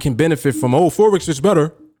 Nobody can benefit from, oh, Forex is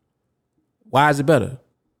better. Why is it better?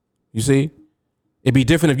 You see? It'd be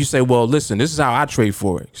different if you say, well, listen, this is how I trade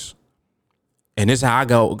Forex. And this is how I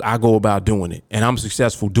go about doing it. And I'm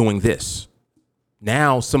successful doing this.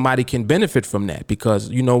 Now somebody can benefit from that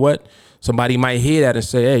because you know what? Somebody might hear that and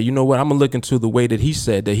say, hey, you know what? I'm going to look into the way that he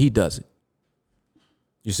said that he does it.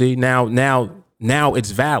 You see, now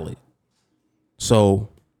it's valid. So,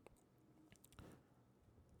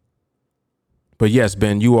 but yes,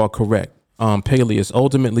 Ben, you are correct. Peleus,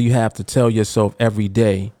 ultimately you have to tell yourself every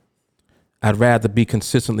day, I'd rather be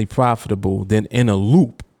consistently profitable than in a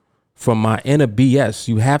loop from my inner BS.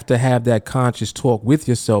 You have to have that conscious talk with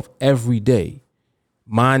yourself every day.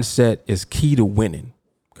 Mindset is key to winning.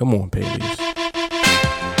 Come on, Peleus.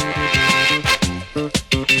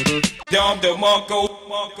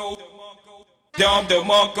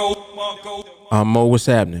 Mo, what's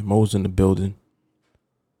happening? Mo's in the building.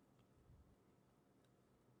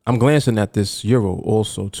 I'm glancing at this euro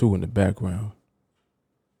also too in the background.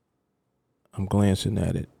 I'm glancing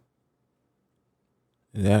at it.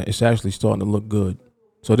 It's actually starting to look good.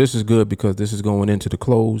 So this is good because this is going into the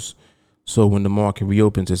close. So when the market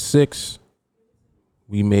reopens at 6,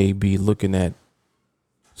 we may be looking at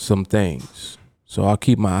some things. So I'll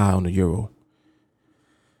keep my eye on the euro.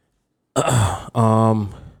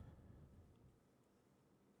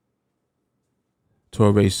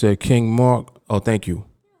 Torre said, King Mark. Oh, thank you.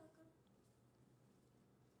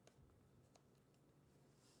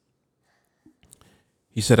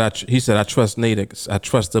 He said, I trust Nadex. I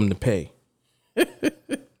trust them to pay.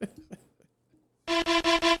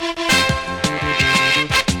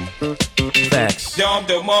 Facts.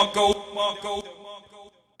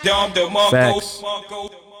 Facts.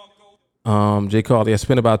 Jay Carly, I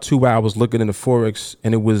spent about 2 hours looking into Forex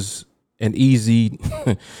and it was an easy,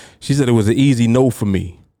 she said it was an easy no for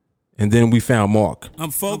me. And then we found Mark.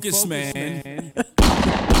 I'm focused, man.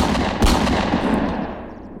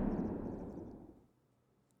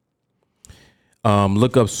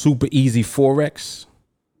 Look up Super Easy Forex.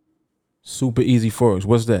 Super Easy Forex.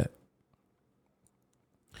 What's that?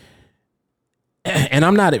 And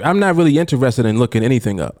I'm not really interested in looking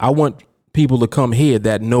anything up. I want people to come here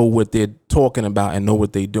that know what they're talking about and know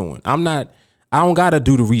what they're doing. I don't gotta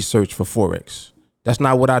do the research for Forex. That's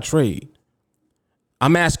not what I trade.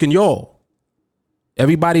 I'm asking y'all.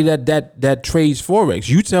 Everybody that trades Forex,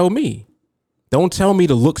 you tell me. Don't tell me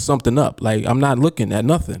to look something up. Like I'm not looking at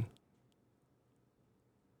nothing.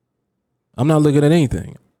 I'm not looking at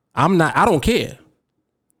anything. I don't care.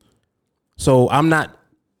 So I'm not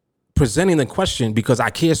presenting the question because I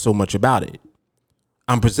care so much about it.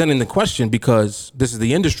 I'm presenting the question because this is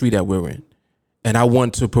the industry that we're in. And I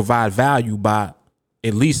want to provide value by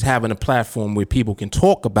at least having a platform where people can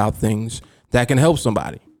talk about things that can help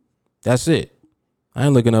somebody. That's it. I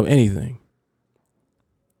ain't looking up anything.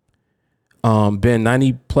 Ben,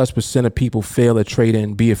 90+% of people fail at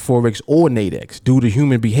trading, be it Forex or Nadex, due to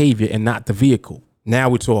human behavior and not the vehicle. Now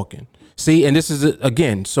we're talking. See, and this is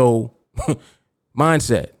again, so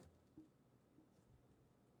mindset.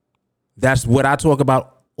 That's what I talk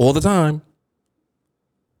about all the time.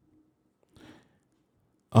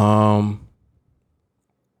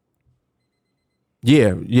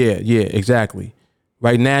 Yeah, exactly.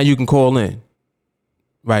 Right now you can call in.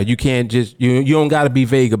 Right, you can't just you don't got to be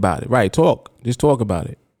vague about it. Right, just talk about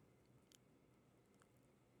it.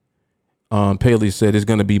 Paley said there's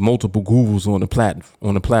going to be multiple gurus on the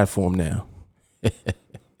platform now.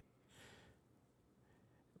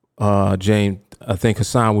 James, I think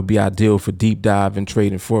Hassan would be ideal for deep dive and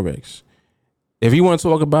trading Forex. If you want to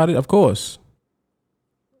talk about it, of course.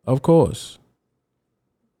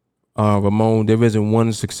 Ramon, there isn't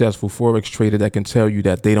one successful Forex trader that can tell you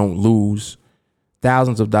that they don't lose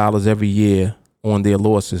thousands of dollars every year on their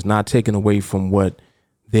losses, not taken away from what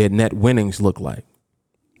their net winnings look like.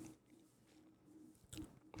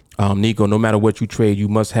 Nico, no matter what you trade, you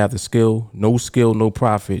must have the skill. No skill, no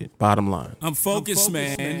profit. Bottom line. I'm focused,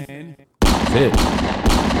 man. That's it.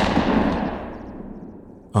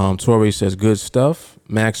 Torrey says good stuff.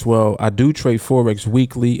 Maxwell, I do trade Forex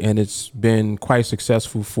weekly and it's been quite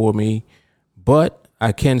successful for me, but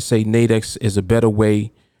I can say Nadex is a better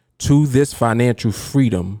way to this financial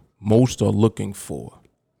freedom most are looking for.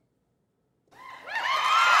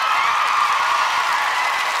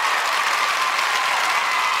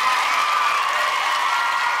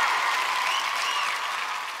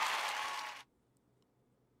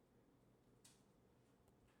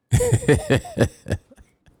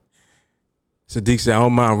 Sadiq said, I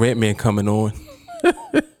don't mind Rent Man coming on.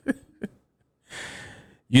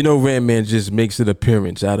 You know, Rent Man just makes an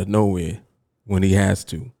appearance out of nowhere when he has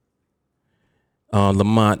to.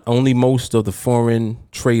 Lamont, only most of the foreign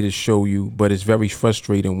traders show you, but it's very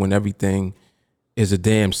frustrating when everything is a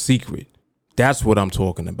damn secret. That's what I'm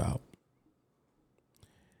talking about.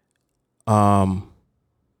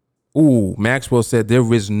 Maxwell said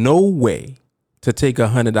there is no way to take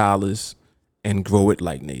 $100 and grow it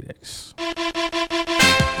like Nadex.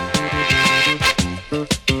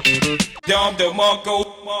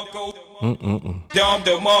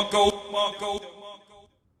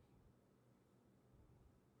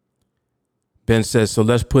 Ben says, so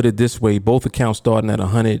let's put it this way. Both accounts starting at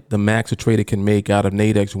 100. The max a trader can make out of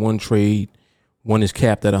Nadex one trade. One is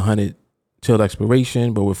capped at 100 till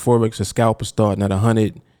expiration. But with Forex, a scalper starting at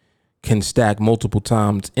 100 can stack multiple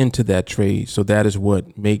times into that trade. So that is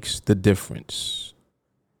what makes the difference.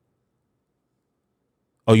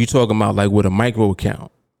 Oh, you talking about like with a micro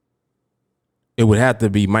account? It would have to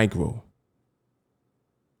be micro.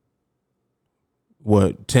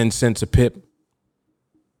 What, 10 cents a pip?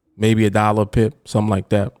 Maybe $1 a pip, something like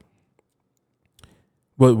that.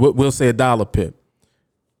 We'll say $1 pip.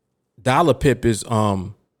 Dollar pip is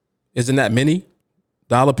isn't that mini?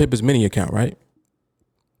 Dollar pip is mini account, right?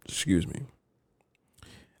 Excuse me.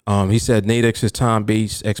 He said Nadex's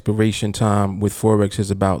time-based expiration time with Forex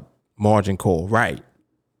is about margin call. Right.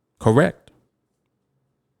 Correct.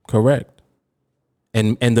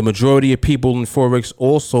 And the majority of people in Forex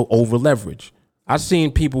also over leverage. I've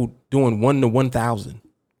seen people doing 1 to 1,000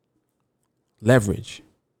 leverage.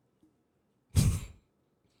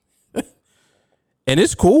 And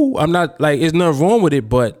it's cool. I'm not like, there's nothing wrong with it,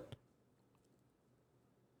 but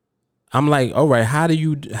I'm like, all right,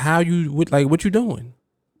 what you doing?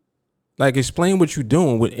 Like, explain what you're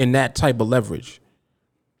doing in that type of leverage.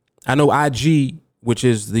 I know IG, which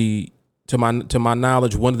is to my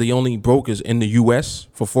knowledge, one of the only brokers in the US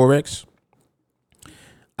for Forex.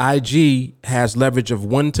 IG has leverage of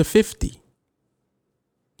 1 to 50.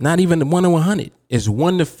 Not even 1 to 100. It's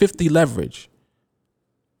 1 to 50 leverage.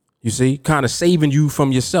 You see, kind of saving you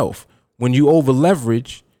from yourself. When you over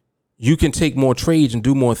leverage, you can take more trades and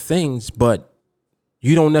do more things, but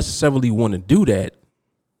you don't necessarily want to do that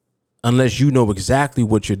unless you know exactly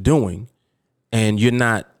what you're doing and you're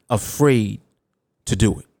not afraid to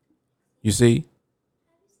do it. You see?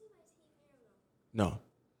 No.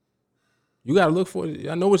 You got to look for it.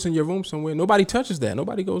 I know it's in your room somewhere. Nobody touches that.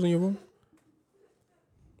 Nobody goes in your room.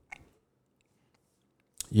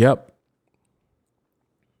 Yep.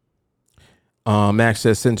 Max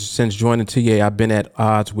says, since joining TA, I've been at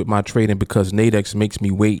odds with my trading because Nadex makes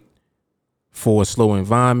me wait for a slow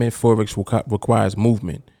environment. Forex requires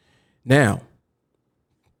movement. Now,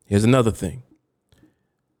 here's another thing.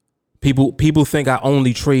 People think I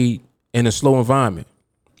only trade in a slow environment.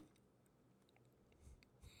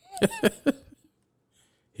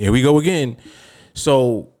 Here we go again.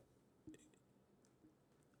 So,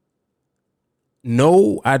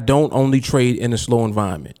 no, I don't only trade in a slow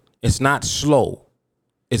environment. It's not slow.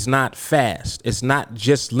 It's not fast. It's not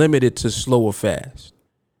just limited to slow or fast.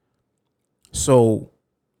 So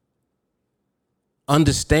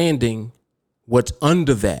understanding what's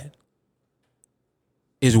under that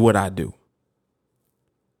is what I do.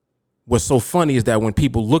 What's so funny is that when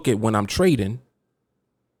people look at when I'm trading,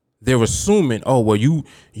 they're assuming, oh, well, you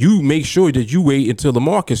make sure that you wait until the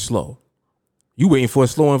market's slow. You waiting for a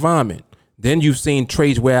slow environment. Then you've seen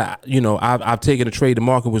trades where, I've taken a trade, the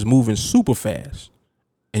market was moving super fast.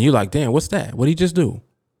 And you're like, damn, what's that? What'd he just do?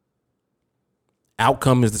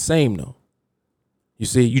 Outcome is the same, though. You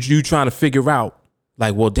see, you trying to figure out,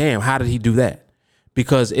 like, well, damn, how did he do that?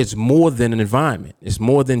 Because it's more than an environment. It's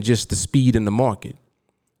more than just the speed in the market.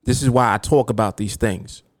 This is why I talk about these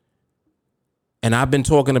things. And I've been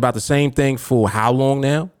talking about the same thing for how long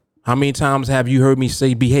now? How many times have you heard me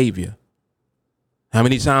say behavior? How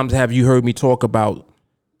many times have you heard me talk about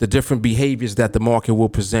the different behaviors that the market will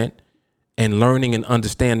present and learning and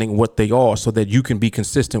understanding what they are so that you can be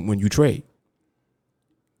consistent when you trade?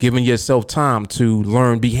 Giving yourself time to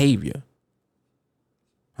learn behavior.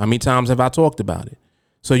 How many times have I talked about it?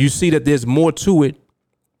 So you see that there's more to it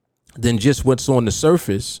than just what's on the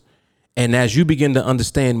surface. And as you begin to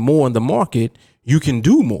understand more in the market, you can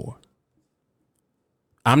do more.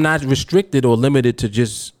 I'm not restricted or limited to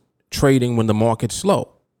just trading when the market's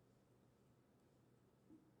slow.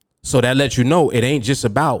 So that lets you know it ain't just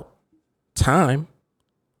about time.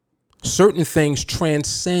 Certain things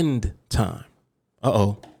transcend time.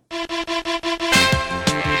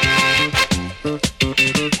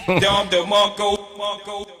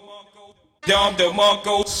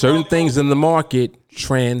 Certain things in the market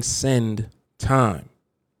transcend time.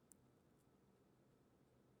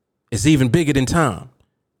 It's even bigger than time.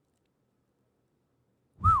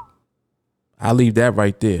 I'll leave that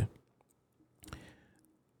right there.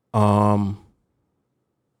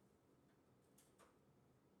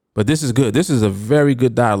 But this is good. This is a very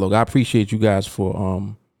good dialogue. I appreciate you guys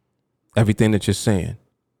for everything that you're saying.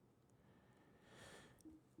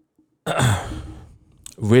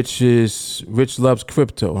 Rich loves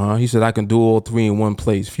crypto, huh? He said I can do all three in one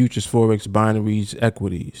place: futures, forex, binaries,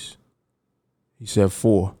 equities. He said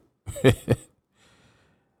 4. All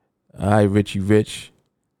right, Richie Rich.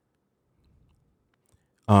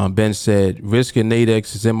 Ben said risk in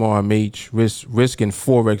Nadex is MRMH. Risk in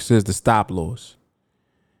forex is the stop loss.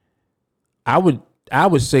 I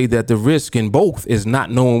would say that the risk in both is not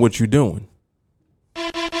knowing what you're doing.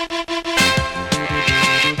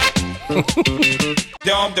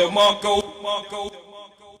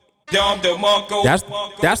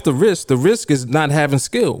 That's the risk. The risk is not having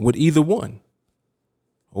skill with either one.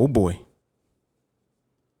 Oh boy.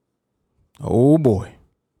 Oh boy.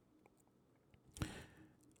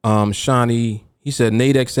 Shawnee, he said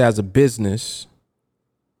Nadex has a business.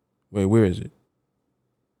 Wait, where is it?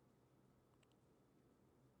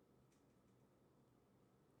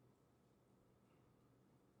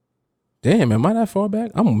 Damn, am I that far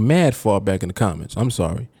back? I'm mad far back in the comments. I'm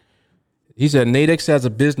sorry. He said Nadex has a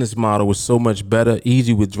business model with so much better,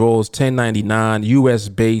 easy withdrawals, 1099, US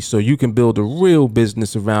based, so you can build a real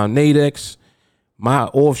business around Nadex. My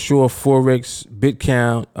offshore forex,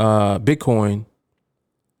 Bitcoin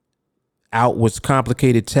out was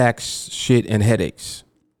complicated tax shit and headaches.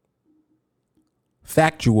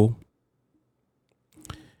 Factual.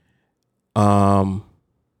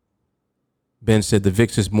 Ben said the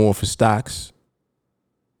VIX is more for stocks.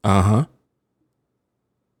 Said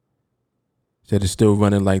it's still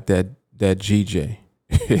running like that GJ.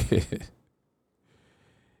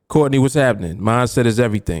 Courtney, what's happening? Mindset is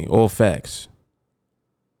everything. All facts.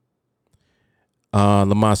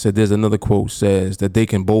 Lamont said there's another quote says that they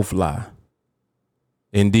can both lie.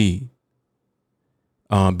 Indeed.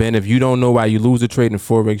 Ben, if you don't know why you lose a trade in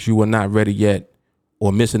Forex, you are not ready yet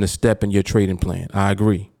or missing a step in your trading plan. I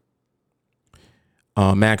agree.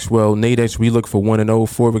 Maxwell, Nadex, we look for 1-0.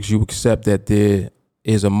 Forex, you accept that there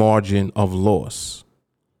is a margin of loss.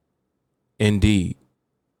 Indeed.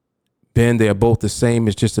 Ben, they are both the same.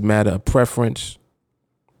 It's just a matter of preference.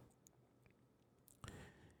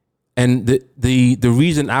 And the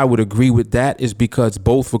reason I would agree with that is because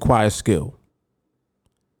both require skill.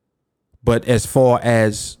 But as far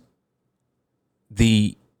as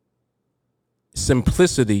the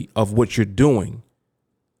simplicity of what you're doing,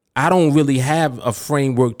 I don't really have a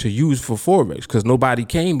framework to use for Forex because nobody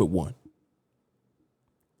came with one.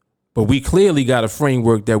 But we clearly got a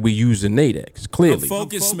framework that we use in Nadex. Clearly.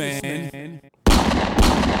 Focus, man.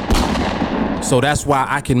 So that's why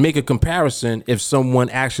I can make a comparison if someone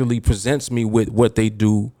actually presents me with what they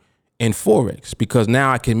do in Forex, because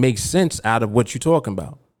now I can make sense out of what you're talking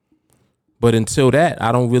about. But until that,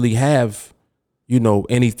 I don't really have,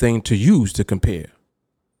 anything to use to compare,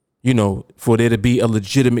 for there to be a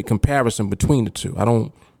legitimate comparison between the two. I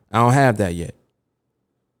don't have that yet.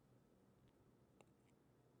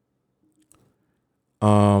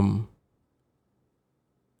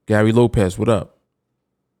 Gary Lopez, what up?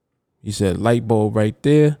 He said light bulb right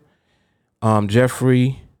there.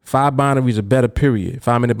 Jeffrey, 5 binaries are better, period.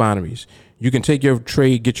 5-minute binaries. You can take your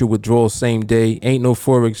trade, get your withdrawal same day. Ain't no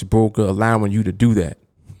Forex broker allowing you to do that.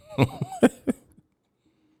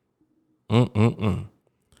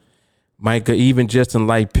 Micah, even just in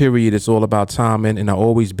life, period, it's all about timing, and I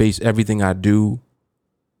always base everything I do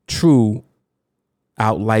true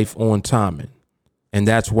out life on timing. And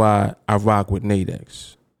that's why I rock with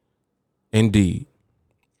Nadex. Indeed.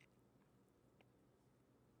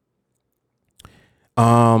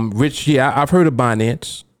 Rich, yeah, I've heard of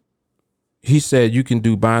Binance. He said you can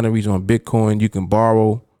do binaries on Bitcoin. You can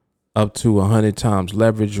borrow up to 100 times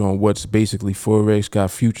leverage on what's basically Forex. Got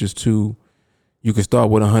futures too. You can start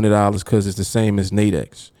with $100 because it's the same as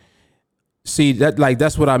Nadex. See,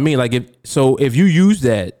 that's what I mean. Like if you use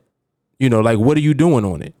that, what are you doing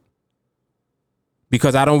on it?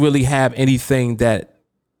 Because I don't really have anything that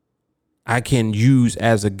I can use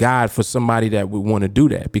as a guide for somebody that would want to do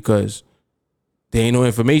that, because there ain't no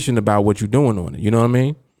information about what you're doing on it. You know what I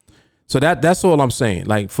mean? So that's all I'm saying.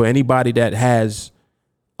 Like for anybody that has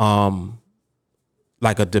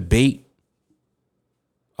like a debate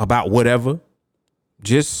about whatever,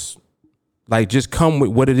 just come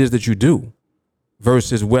with what it is that you do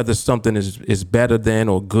versus whether something is better than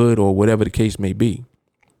or good or whatever the case may be.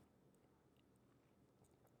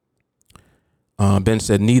 Ben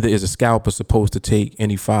said neither is a scalper supposed to take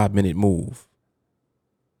any 5-minute move.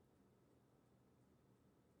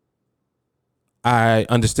 I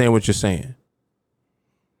understand what you're saying.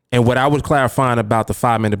 And what I was clarifying about the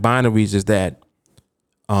 5-minute binaries is that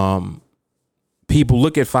people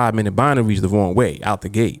look at 5-minute binaries the wrong way out the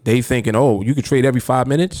gate. They thinking, oh, you can trade every 5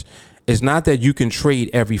 minutes. It's not that you can trade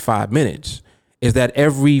every 5 minutes. It's that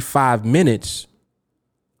every 5 minutes,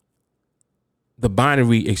 the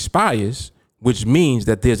binary expires, which means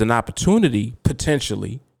that there's an opportunity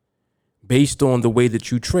potentially based on the way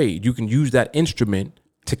that you trade. You can use that instrument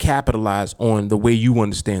to capitalize on the way you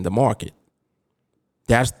understand the market.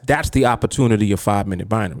 That's the opportunity of 5-minute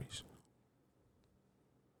binaries.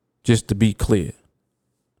 Just to be clear.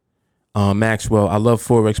 Maxwell, I love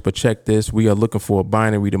Forex, but check this. We are looking for a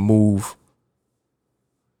binary to move.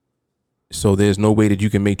 So there's no way that you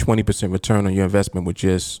can make 20% return on your investment with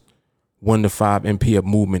just 1 to 5 MP of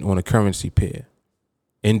movement on a currency pair.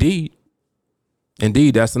 Indeed.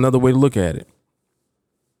 That's another way to look at it.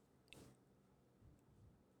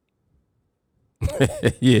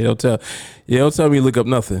 Yeah, don't tell me to look up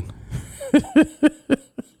nothing.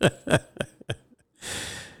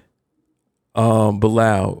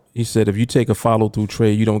 Bilal, he said, if you take a follow through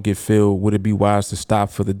trade, you don't get filled. Would it be wise to stop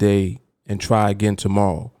for the day and try again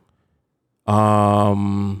tomorrow?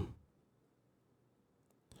 Bilal,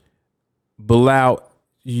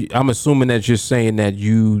 I'm assuming that you're saying that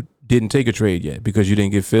you didn't take a trade yet because you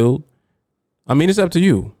didn't get filled. I mean, it's up to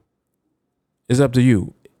you.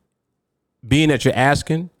 Being that you're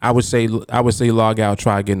asking, I would say log out,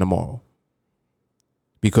 try again tomorrow.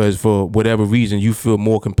 Because for whatever reason you feel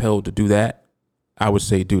more compelled to do that, I would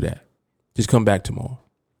say do that. Just come back tomorrow.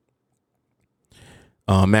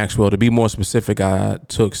 Maxwell, to be more specific, I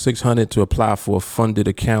took $600 to apply for a funded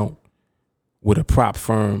account with a prop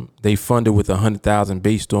firm. They funded with $100,000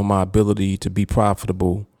 based on my ability to be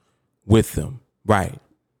profitable with them. Right.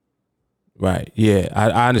 Yeah,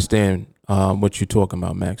 I understand what you're talking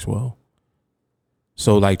about, Maxwell.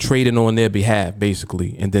 So like trading on their behalf,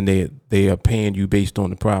 basically, and then they are paying you based on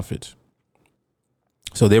the profits.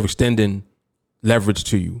 So they're extending leverage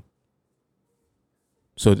to you.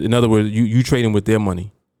 So in other words, you trading with their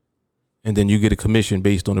money, and then you get a commission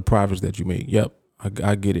based on the profits that you make. Yep,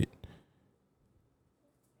 I get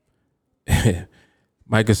it.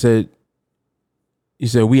 Micah said, he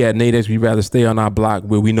said, we at Nadex, we'd rather stay on our block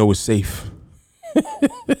where we know it's safe.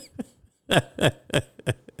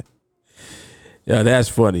 Yeah, that's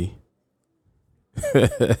funny.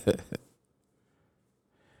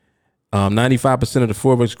 95% of the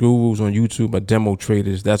Forex gurus on YouTube are demo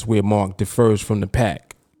traders. That's where Mark differs from the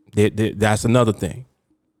pack. That's another thing.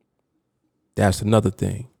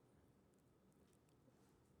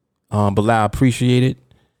 But I appreciate it.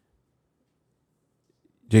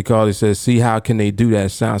 J. Carly says, see, how can they do that? It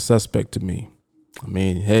sounds suspect to me. I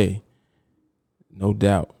mean, hey, no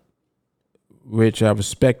doubt. Rich, I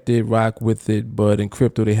respect it, rock with it, but in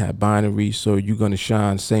crypto they have binary, so you're gonna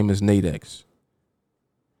shine same as Nadex.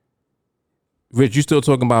 Rich, you still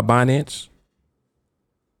talking about Binance?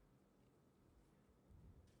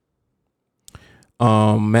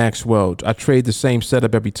 Maxwell, I trade the same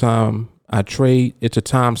setup every time I trade. It's a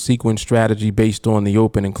time sequence strategy based on the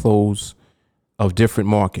open and close of different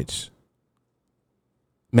markets.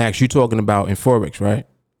 Max, you talking about in Forex, right?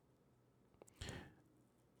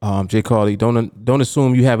 Jay Carly, don't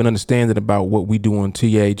assume you have an understanding about what we do on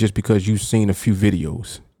TA just because you've seen a few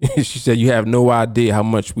videos. She said you have no idea how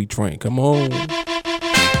much we train. Come on.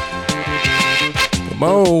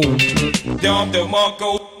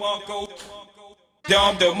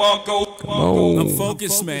 I'm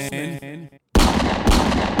focused, man.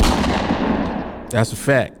 That's a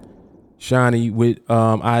fact. Shiny, with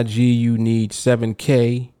IG, you need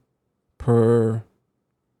 7K per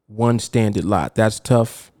one standard lot. That's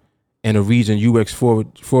tough. And a reason UX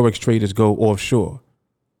Forex traders go offshore.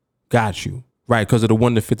 Got you. Right, because of the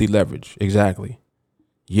 1 to 50 leverage. Exactly.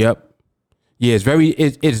 Yep. Yeah,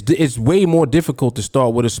 it's way more difficult to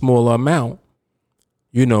start with a smaller amount,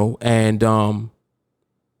 and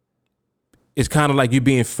it's kind of like you're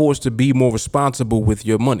being forced to be more responsible with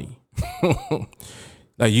your money.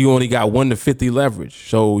 Like you only got 1 to 50 leverage.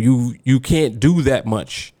 So you can't do that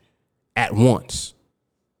much at once.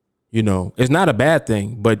 It's not a bad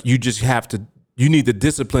thing, but you just you need the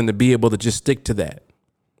discipline to be able to just stick to that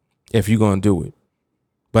if you're going to do it.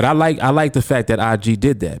 But I like the fact that IG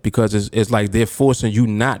did that because it's like they're forcing you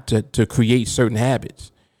not to create certain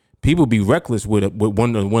habits. People be reckless with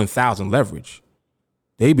 1 to 1,000 leverage.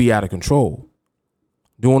 They be out of control,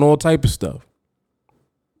 doing all type of stuff.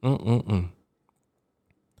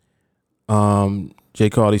 Jay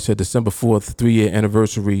Carly said December 4th, 3-year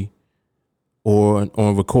anniversary or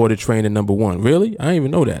on recorded training number 1. Really? I didn't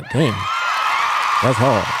even know that. Damn. That's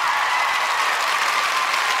hard.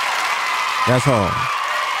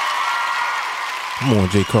 Come on,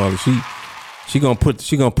 Jay Carly. She gonna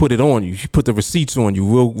put it on you. She put the receipts on you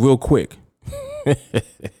real quick.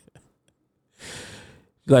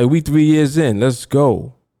 Like, we 3 years in. Let's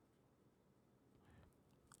go.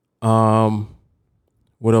 What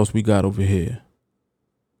else we got over here?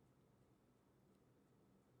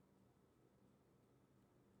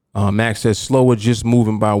 Max says slower, just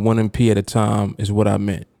moving by 1 MP at a time is what I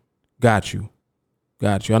meant. Got you.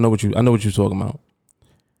 I know what you're talking about.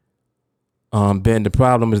 Ben, the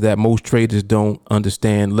problem is that most traders don't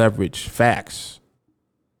understand leverage. Facts.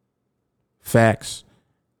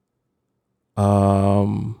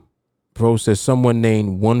 Bro says someone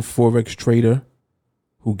named one Forex trader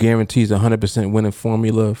who guarantees 100% winning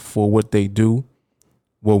formula for what they do.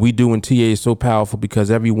 What we do in TA is so powerful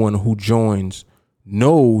because everyone who joins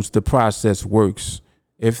knows the process works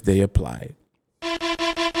if they apply it.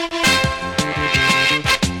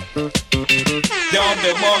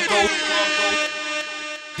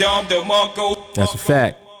 That's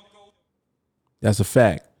a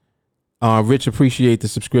fact. Rich, appreciate the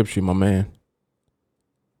subscription, my man.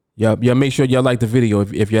 Yeah, make sure y'all like the video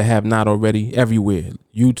if you have not already. Everywhere.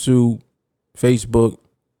 YouTube, Facebook,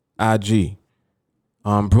 IG.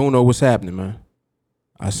 Bruno, what's happening, man?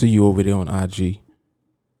 I see you over there on IG.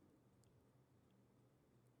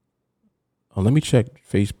 Oh, let me check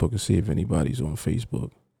Facebook and see if anybody's on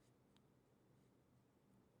Facebook.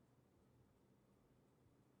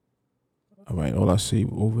 All right, all I see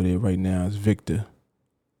over there right now is Victor.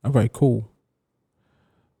 All right, cool.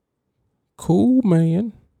 Cool,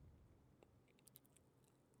 man.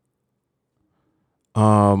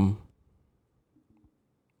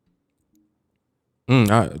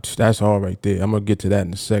 That's all right there. I'm gonna get to that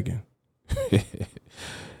in a second.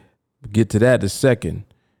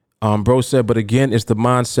 Bro said, but again, it's the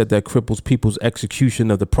mindset that cripples people's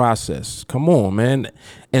execution of the process. Come on, man.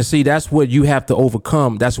 And see, that's what you have to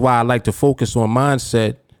overcome. That's why I like to focus on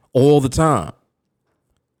mindset all the time.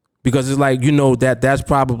 Because it's like, that's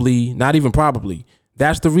probably, not even probably,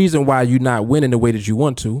 that's the reason why you're not winning the way that you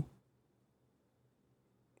want to.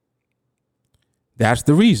 That's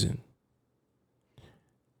the reason.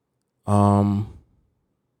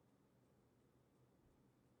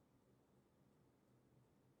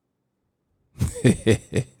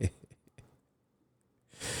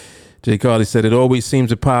 Jay Carly said it always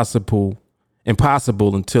seems impossible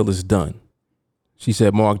until it's done. She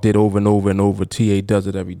said Mark did over and over and over. TA does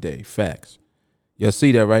it every day. Facts. Y'all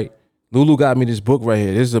see that, right? Lulu got me this book right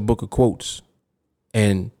here. This is a book of quotes.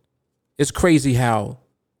 And it's crazy how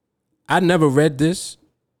I never read this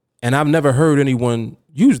and I've never heard anyone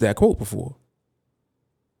use that quote before.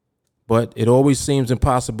 But it always seems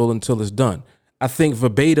impossible until it's done. I think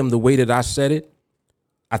verbatim, the way that I said it,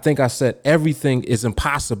 I think I said everything is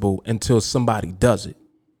impossible until somebody does it.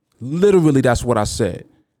 Literally, that's what I said.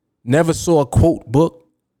 Never saw a quote book,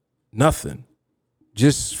 nothing.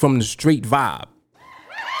 Just from the straight vibe.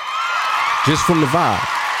 Just from the vibe.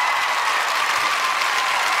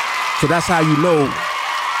 So that's how you know,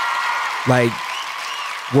 like,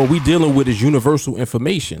 what we dealing with is universal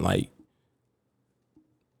information. Like,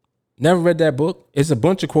 never read that book. It's a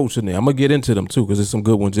bunch of quotes in there. I'm going to get into them too because there's some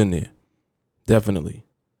good ones in there. Definitely.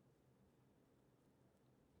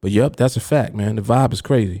 But yep, that's a fact, man. The vibe is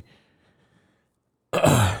crazy.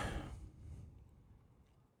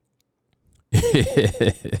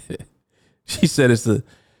 She said it's the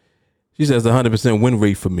 100% win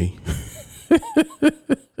rate for me.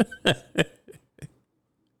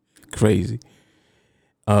 Crazy.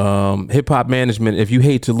 Hip hop management. If you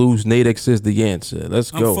hate to lose, Nadex is the answer. Let's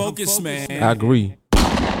go. I'm focused, man. I agree.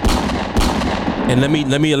 And let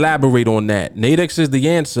me elaborate on that. Nadex is the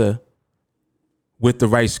answer with the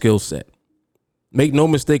right skill set. Make no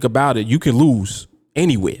mistake about it. You can lose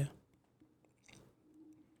anywhere.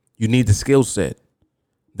 You need the skill set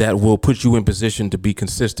that will put you in position to be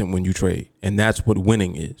consistent when you trade. And that's what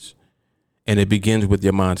winning is. And it begins with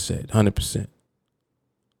your mindset, 100%.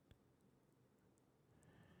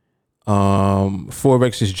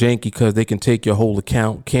 Forex is janky because they can take your whole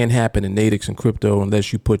account. Can't happen in Nadex and crypto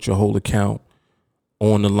unless you put your whole account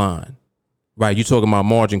on the line. Right, you're talking about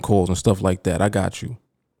margin calls and stuff like that. I got you.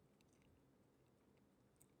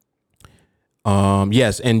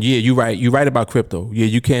 Yes, and yeah, you're right. You're right about crypto. Yeah,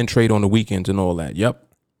 you can trade on the weekends and all that. Yep.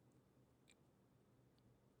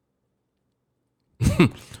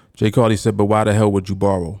 Jay Carly said, but why the hell would you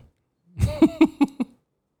borrow?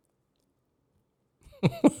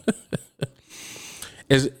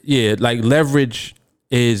 Like leverage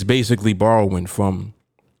is basically borrowing from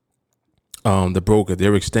the broker.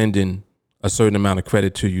 They're extending a certain amount of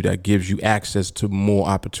credit to you that gives you access to more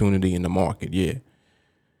opportunity in the market. Yeah.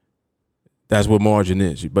 That's what margin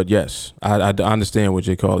is. But yes, I understand what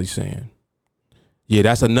J. Carly's saying. Yeah,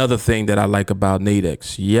 that's another thing that I like about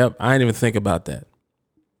Nadex. Yep, I didn't even think about that.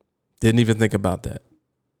 Didn't even think about that.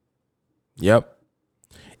 Yep.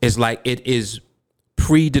 It's like it is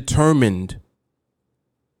predetermined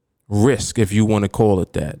risk, if you want to call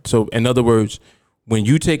it that. So in other words, when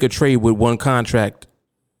you take a trade with one contract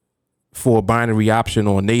for a binary option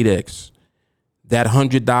on Nadex, that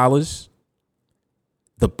 $100,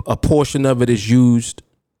 a portion of it is used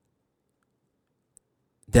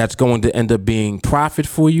that's going to end up being profit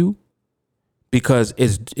for you because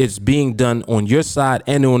it's being done on your side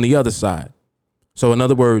and on the other side. So in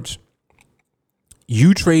other words,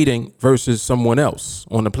 you trading versus someone else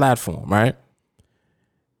on the platform, right?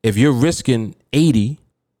 If you're risking 80,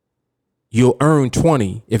 you'll earn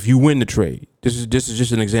 20 if you win the trade. This is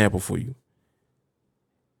just an example for you.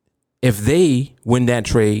 If they win that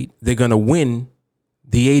trade, they're going to win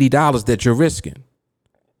the $80 that you're risking.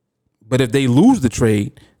 But if they lose the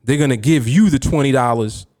trade, they're going to give you the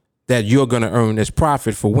 $20 that you're going to earn as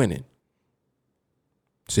profit for winning.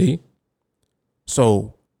 See?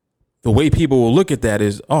 So the way people will look at that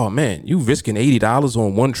is, oh man, you risking $80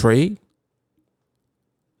 on one trade?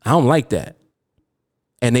 I don't like that.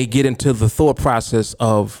 And they get into the thought process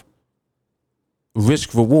of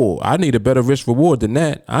risk reward. I need a better risk reward than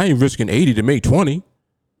that. I ain't risking 80 to make 20.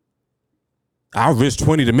 I'll risk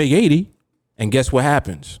 20 to make 80. And guess what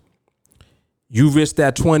happens? You risked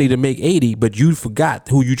that 20 to make 80, but you forgot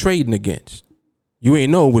who you trading against. You ain't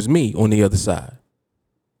know it was me on the other side.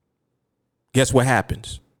 Guess what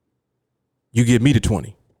happens? You give me the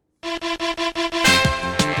 20. I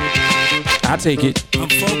take it. I'm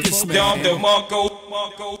focused, man.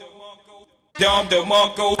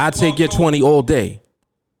 I take your 20 all day.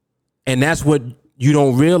 And that's what you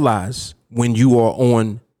don't realize when you are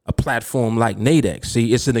on a platform like Nadex.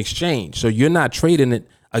 See, it's an exchange. So you're not trading it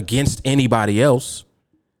against anybody else.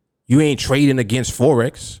 You ain't trading against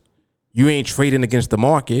Forex. You ain't trading against the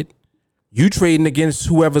market. You trading against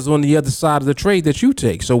whoever's on the other side of the trade that you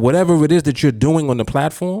take. So whatever it is that you're doing on the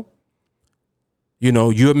platform, you know,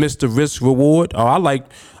 you're Mr. Risk Reward. Oh,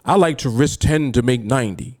 I like to risk 10 to make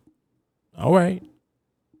 90. All right.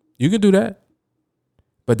 You can do that.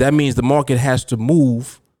 But that means the market has to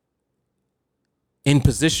move in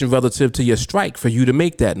position relative to your strike for you to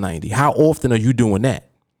make that 90. How often are you doing that?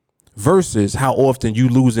 Versus how often you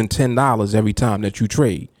losing $10 every time that you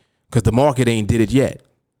trade, because the market ain't did it yet.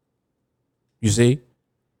 You see?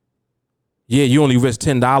 Yeah, you only risked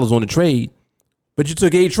 $10 on the trade, but you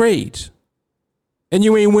took 8 trades and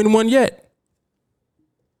you ain't win one yet.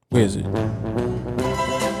 Where is it?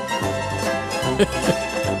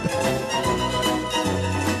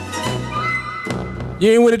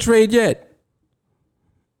 You ain't win a trade yet.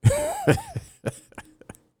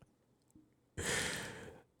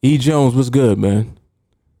 E. Jones, what's good, man?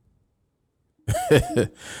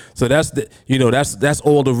 So that's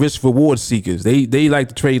all the risk reward seekers. They like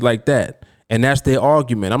to trade like that, and that's their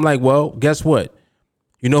argument. I'm like, well, guess what?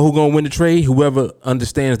 You know who's gonna win the trade? Whoever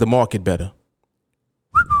understands the market better.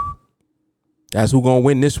 That's who gonna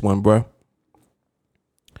win this one, bro.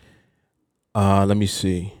 Let me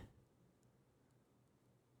see.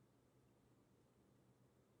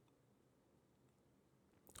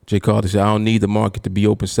 J. Carter said, I don't need the market to be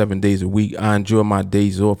open 7 days a week. I enjoy my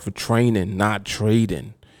days off for training, not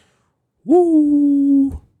trading.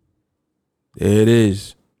 Woo. There it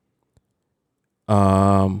is.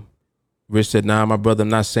 Rich said, nah, my brother, I'm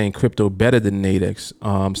not saying crypto better than Nadex.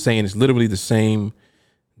 I'm saying it's literally the same.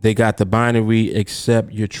 They got the binary,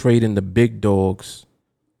 except you're trading the big dogs.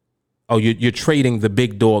 Oh, you're trading the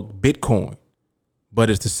big dog Bitcoin, but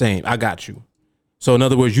it's the same. I got you. So in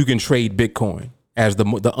other words, you can trade Bitcoin as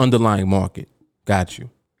the underlying market. Got you.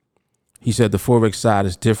 He said the Forex side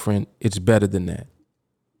is different. It's better than that.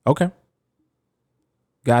 Okay.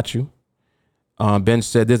 Got you. Ben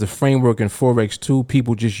said there's a framework in Forex too.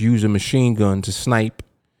 People just use a machine gun to snipe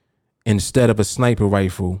instead of a sniper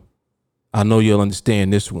rifle. I know you'll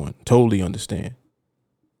understand this one. Totally understand.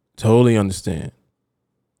 Totally understand.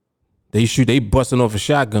 They busting off a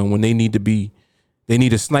shotgun when they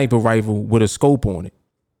need a sniper rifle with a scope on it.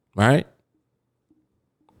 Right?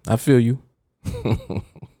 I feel you.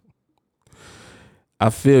 I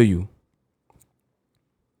feel you.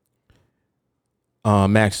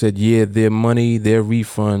 Max said, yeah, their money, their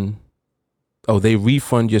refund. Oh, they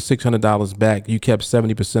refund your $600 back. You kept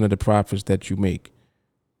 70% of the profits that you make.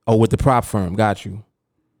 Oh, with the prop firm. Got you.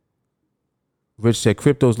 Rich said,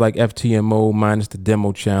 crypto's like FTMO minus the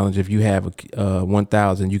demo challenge. If you have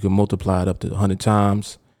 1,000, you can multiply it up to 100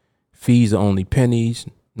 times. Fees are only pennies.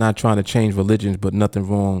 Not trying to change religions, but nothing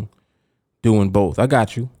wrong doing both. I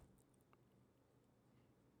got you.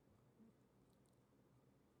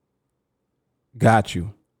 Got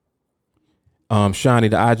you. Shani,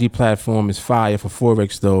 the IG platform is fire for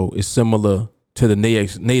Forex though. It's similar to the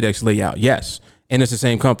Nadex layout. Yes. And it's the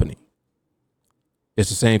same company. It's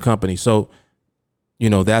the same company. So,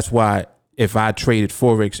 that's why if I traded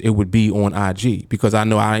Forex, it would be on IG because I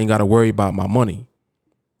know I ain't got to worry about my money.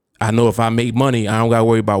 I know if I make money, I don't got to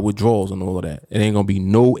worry about withdrawals and all of that. It ain't going to be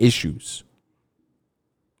no issues.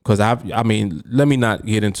 Because let me not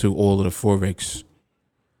get into all of the Forex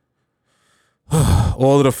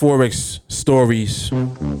stories.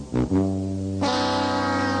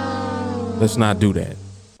 Let's not do that.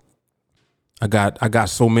 I got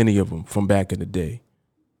so many of them from back in the day.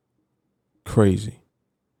 Crazy.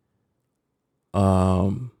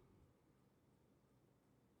 Lamont,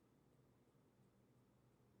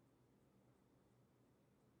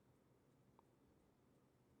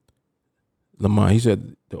 he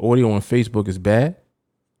said the audio on Facebook is bad.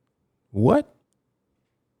 What?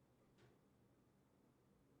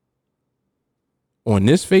 On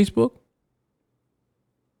this Facebook?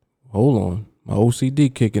 Hold on. My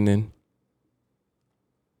OCD kicking in.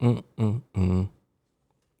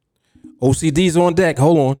 OCD's on deck.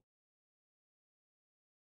 Hold on.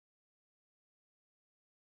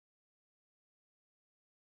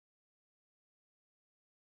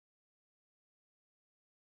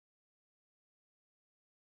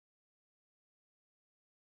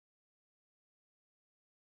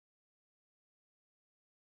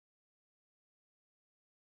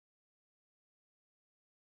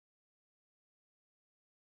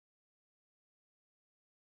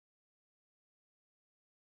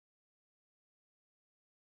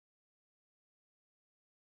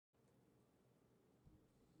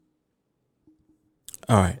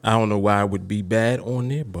 All right. I don't know why it would be bad on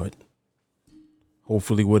there, but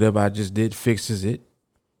hopefully whatever I just did fixes it.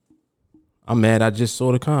 I'm mad I just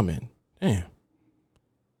saw the comment. Damn.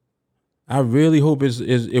 I really hope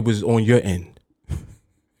it was on your end.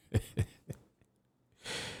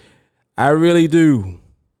 I really do.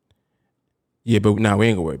 Yeah, but now we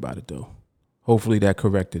ain't gonna worry about it though. Hopefully that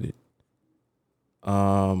corrected it.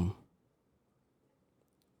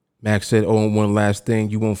 Max said, oh, and one last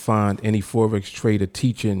thing, you won't find any Forex trader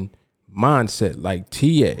teaching mindset like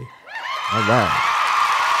TA. All right.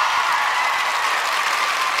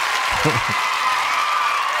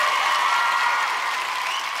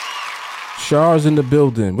 Char's in the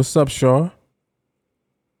building. What's up, Char?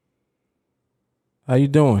 How you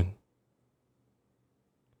doing?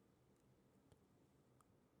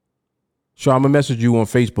 Char, I'm gonna message you on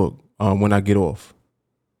Facebook when I get off.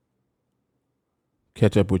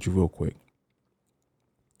 Catch up with you real quick.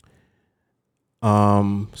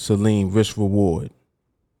 Celine, risk reward.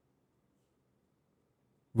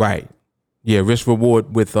 Right. Yeah, risk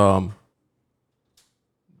reward with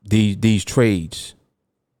these trades.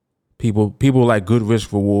 People like good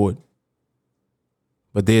risk reward,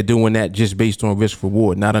 but they're doing that just based on risk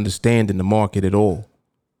reward, not understanding the market at all.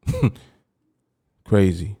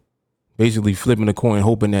 Crazy. Basically flipping a coin,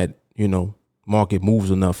 hoping that, market moves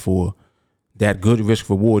enough for that good risk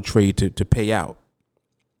reward trade to pay out.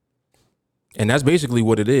 And that's basically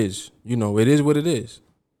what it is. It is what it is.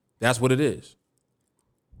 That's what it is.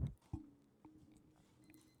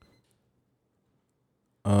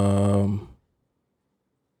 Oh,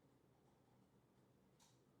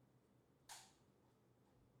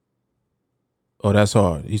 that's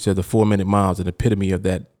hard. He said the 4-minute mile is an epitome of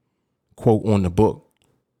that quote on the book.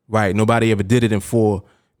 Right. Nobody ever did it in 4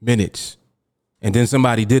 minutes. And then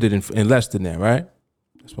somebody did it in less than that, right?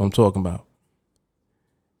 That's what I'm talking about.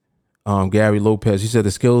 Gary Lopez, he said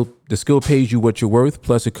the skill pays you what you're worth,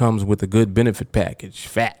 plus it comes with a good benefit package.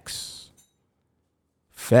 Facts.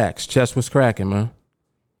 Chest was cracking, man.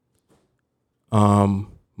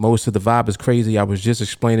 Most of the vibe is crazy. I was just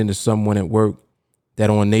explaining to someone at work that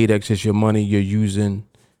on Nadex is your money you're using,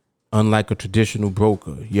 unlike a traditional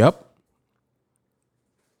broker. Yep.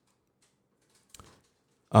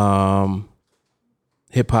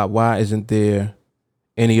 Hip hop, why isn't there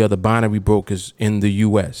any other binary brokers in the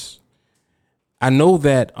US? I know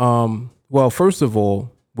that, well, first of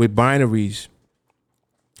all, with binaries,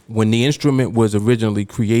 when the instrument was originally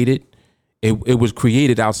created, it was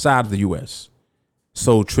created outside of the US.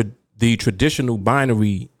 So the traditional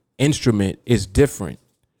binary instrument is different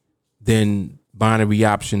than binary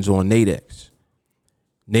options on Nadex.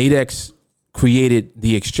 Nadex created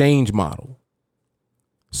the exchange model.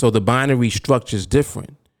 So the binary structure is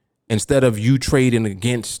different. Instead of you trading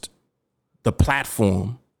against the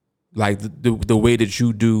platform, like the way that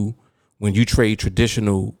you do when you trade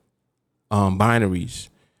traditional binaries,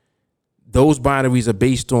 those binaries are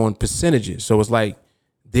based on percentages. So it's like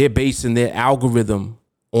they're basing their algorithm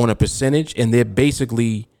on a percentage, and they're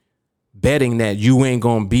basically betting that you ain't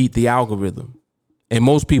gonna beat the algorithm. And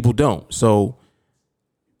most people don't. So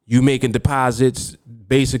you making deposits,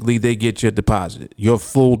 basically they get your deposit, your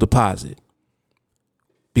full deposit,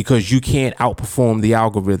 because you can't outperform the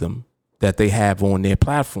algorithm that they have on their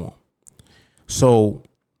platform. So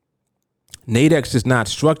Nadex is not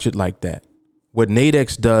structured like that. What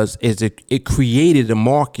Nadex does is it created a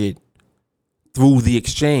market through the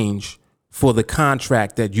exchange for the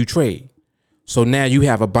contract that you trade. So now you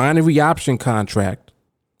have a binary option contract,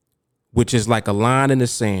 which is like a line in the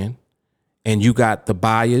sand, and you got the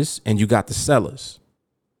buyers and you got the sellers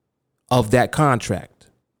of that contract,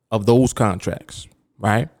 of those contracts,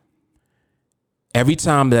 right? Every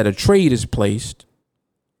time that a trade is placed,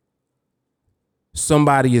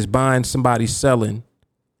 somebody is buying, somebody's selling.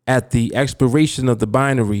 At the expiration of the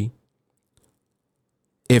binary,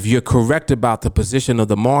 if you're correct about the position of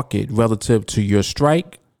the market relative to your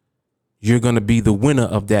strike, you're going to be the winner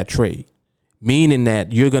of that trade, meaning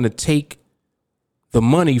that you're going to take the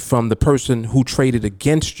money from the person who traded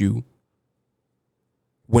against you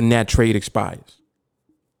when that trade expires.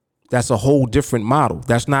 That's a whole different model.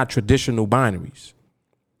 That's not traditional binaries.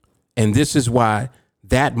 And this is why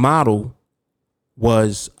that model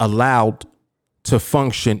was allowed to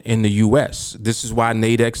function in the US. This is why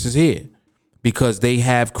Nadex is here, because they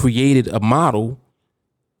have created a model,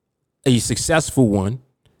 a successful one,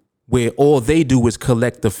 where all they do is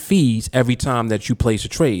collect the fees every time that you place a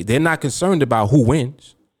trade. They're not concerned about who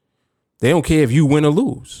wins. They don't care if you win or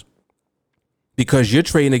lose, because you're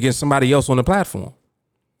trading against somebody else on the platform.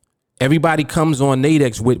 Everybody comes on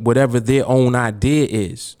Nadex with whatever their own idea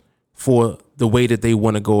is for the way that they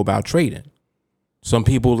want to go about trading. Some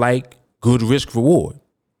people like good risk reward.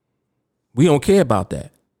 We don't care about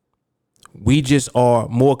that. We just are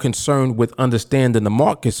more concerned with understanding the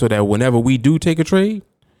market so that whenever we do take a trade,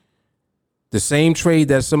 the same trade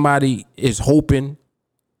that somebody is hoping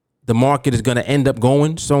the market is going to end up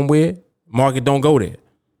going somewhere, market don't go there.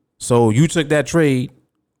 So you took that trade,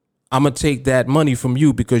 I'm going to take that money from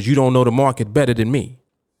you because you don't know the market better than me.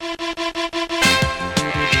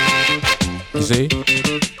 You see?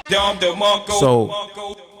 So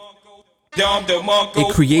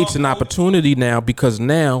it creates an opportunity now, because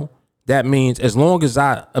now that means as long as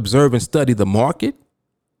I observe and study the market,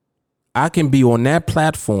 I can be on that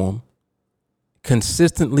platform,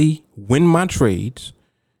 consistently win my trades,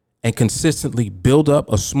 and consistently build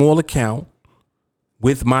up a small account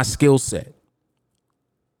with my skill set.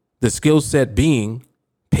 The skill set being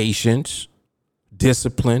patience,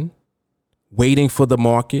 discipline, waiting for the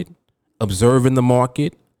market, observing the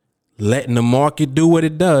market, letting the market do what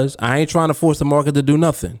it does. I ain't trying to force the market to do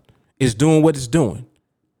nothing. It's doing what it's doing.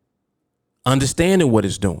 Understanding what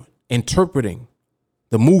it's doing. Interpreting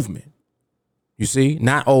the movement. You see?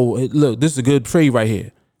 Not, oh, look, this is a good trade right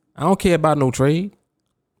here. I don't care about no trade.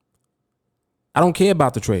 I don't care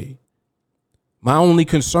about the trade. My only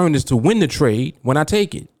concern is to win the trade when I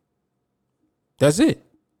take it. That's it.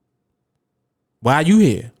 Why are you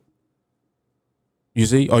here? You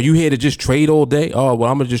see? Are you here to just trade all day? Oh, well,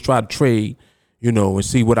 I'm going to just try to trade, and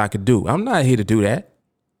see what I could do. I'm not here to do that.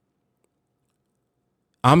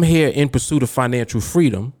 I'm here in pursuit of financial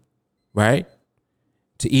freedom, right?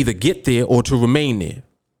 To either get there or to remain there.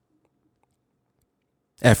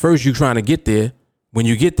 At first, you're trying to get there. When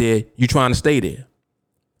you get there, you're trying to stay there.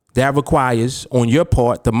 That requires, on your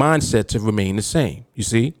part, the mindset to remain the same. You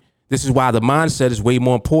see? This is why the mindset is way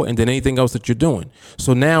more important than anything else that you're doing.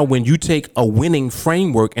 So now when you take a winning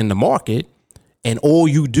framework in the market and all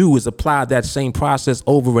you do is apply that same process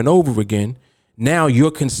over and over again, now your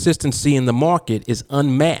consistency in the market is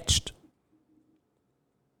unmatched.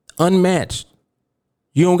 Unmatched.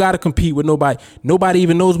 You don't got to compete with nobody. Nobody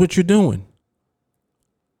even knows what you're doing.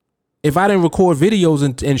 If I didn't record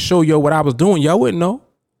videos and show you what I was doing, y'all wouldn't know.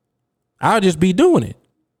 I'll just be doing it.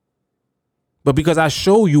 But because I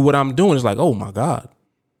show you what I'm doing, it's like, oh my God,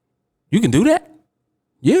 you can do that?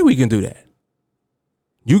 Yeah, we can do that.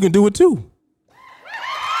 You can do it too.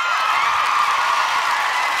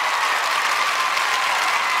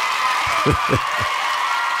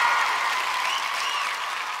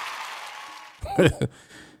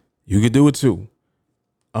 You can do it too.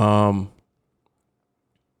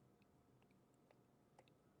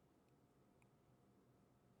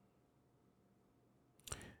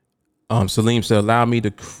 Salim said, allow me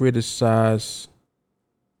to criticize.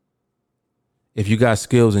 If you got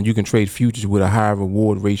skills and you can trade futures with a higher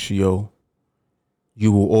reward ratio,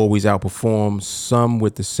 you will always outperform some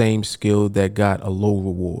with the same skill that got a low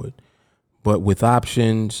reward. But with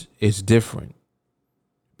options, it's different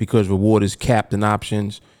because reward is capped in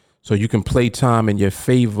options. So you can play time in your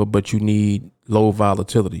favor, but you need low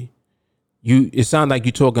volatility. It sounds like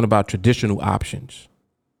you're talking about traditional options.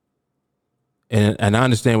 And I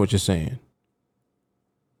understand what you're saying.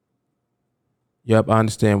 Yep, I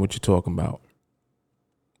understand what you're talking about.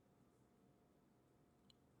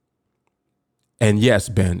 And yes,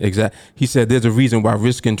 Ben, exactly. He said there's a reason why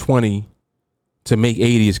risking 20 to make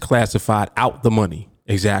 80 is classified out the money.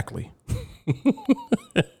 Exactly.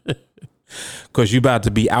 Because you about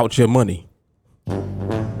to be out your money.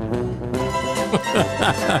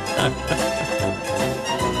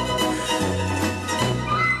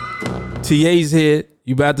 TA's here.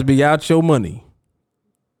 You about to be out your money.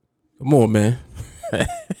 Come on, man.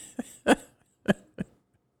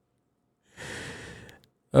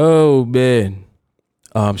 Oh, man.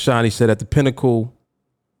 Shawnee said at the pinnacle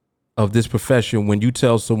of this profession, when you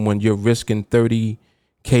tell someone you're risking 30K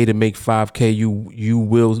to make 5K, you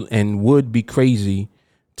will and would be crazy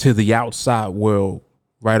to the outside world,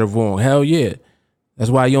 right or wrong. Hell yeah. That's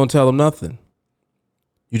why you don't tell them nothing.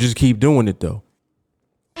 You just keep doing it though.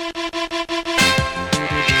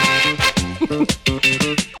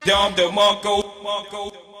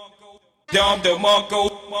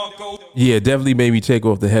 Yeah, definitely made me take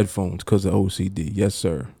off the headphones because of OCD. Yes,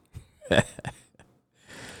 sir.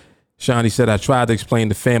 Shawnee said, I tried to explain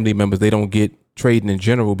to family members they don't get trading in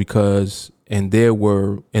general because in their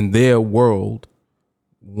world,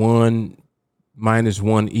 1 minus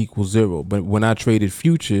 1 equals 0. But when I traded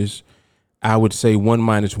futures, I would say 1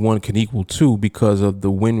 minus 1 can equal 2 because of the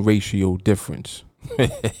win ratio difference.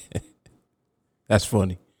 That's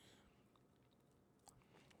funny.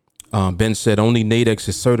 Ben said only Nadex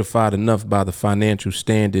is certified enough by the financial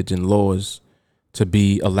standards and laws to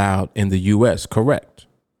be allowed in the U.S. Correct.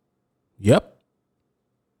 Yep.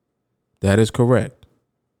 That is correct.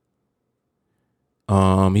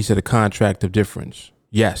 He said a contract of difference.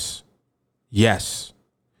 Yes. Yes.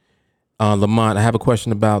 Lamont, I have a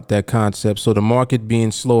question about that concept. So the market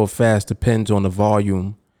being slow or fast depends on the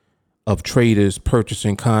volume of traders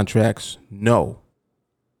purchasing contracts? No.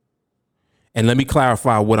 And let me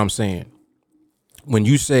clarify what I'm saying. When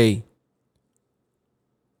you say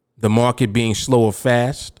the market being slow or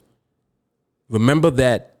fast, remember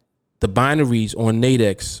that the binaries on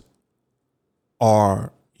Nadex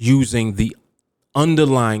are using the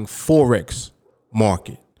underlying Forex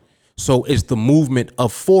market. So it's the movement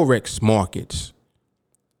of Forex markets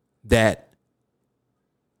that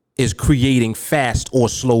is creating fast or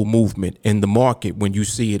slow movement in the market when you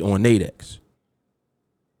see it on Nadex.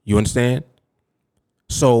 You understand?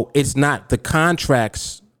 So it's not the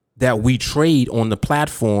contracts that we trade on the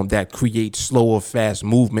platform that create slow or fast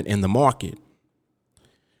movement in the market.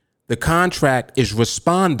 The contract is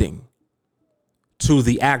responding to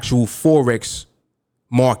the actual Forex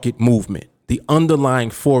market movement, the underlying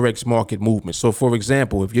Forex market movement. So, for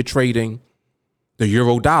example, if you're trading the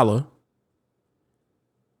euro dollar,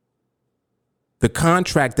 the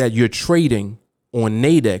contract that you're trading on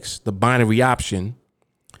Nadex, the binary option,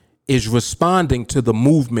 is responding to the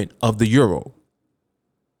movement of the euro.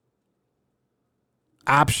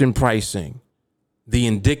 Option pricing, the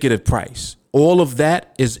indicative price, all of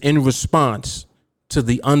that is in response to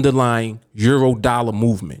the underlying euro dollar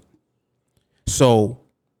movement. So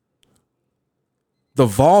the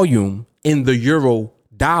volume in the euro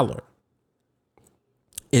dollar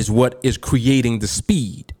is what is creating the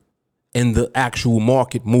speed in the actual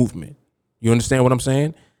market movement. You understand what I'm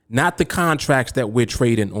saying? Not the contracts that we're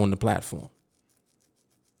trading on the platform.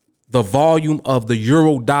 The volume of the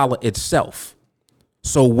euro dollar itself.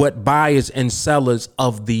 So what buyers and sellers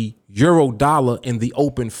of the euro dollar in the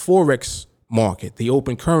open Forex market, the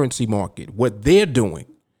open currency market, what they're doing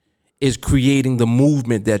is creating the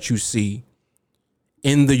movement that you see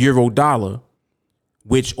in the euro dollar,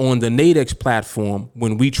 which on the Nadex platform,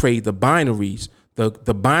 when we trade the binaries,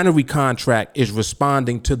 the binary contract is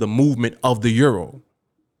responding to the movement of the euro.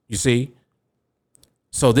 You see?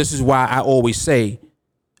 So this is why I always say,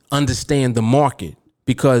 understand the market,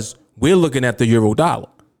 because we're looking at the euro dollar.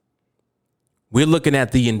 We're looking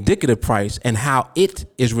at the indicative price and how it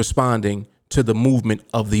is responding to the movement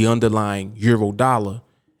of the underlying euro dollar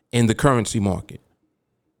in the currency market.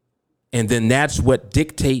 And then that's what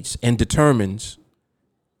dictates and determines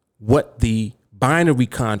what the binary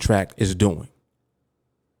contract is doing.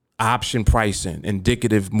 Option pricing,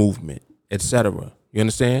 indicative movement, etc. You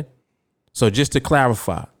understand? So just to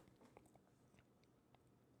clarify,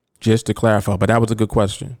 but that was a good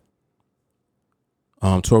question.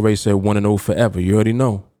 Torre said 1-0 forever. You already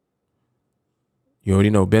know. You already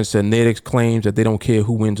know. Ben said Nadex claims that they don't care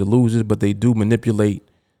who wins or loses, but they do manipulate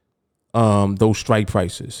those strike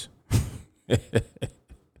prices.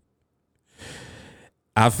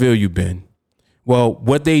 I feel you, Ben. Well,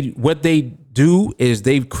 what they do is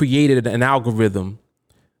they've created an algorithm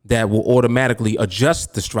that will automatically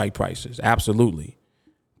adjust the strike prices. Absolutely.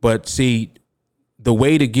 But see, the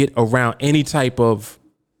way to get around any type of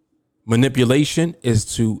manipulation is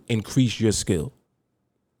to increase your skill,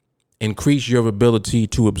 increase your ability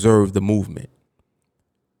to observe the movement,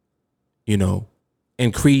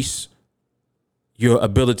 increase your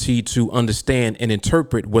ability to understand and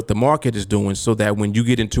interpret what the market is doing so that when you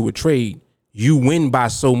get into a trade, you win by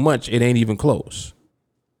so much it ain't even close.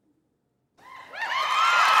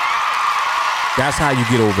 That's how you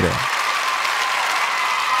get over there.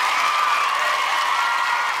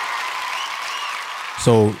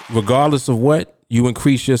 So regardless of what, you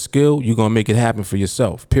increase your skill, you're going to make it happen for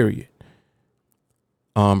yourself, period.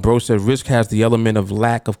 Bro said risk has the element of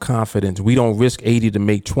lack of confidence. We don't risk 80 to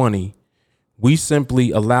make 20. We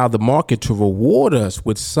simply allow the market to reward us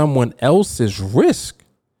with someone else's risk,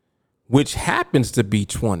 which happens to be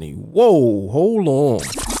 20. Whoa, hold on.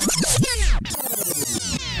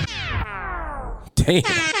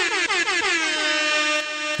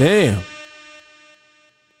 Damn.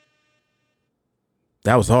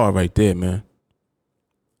 That was hard right there, man.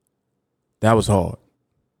 That was hard.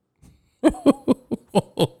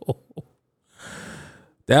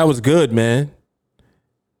 That was good, man.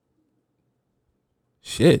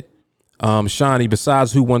 Shit. Shawnee,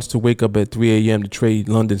 besides who wants to wake up at 3 a.m. to trade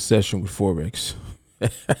London session with Forex?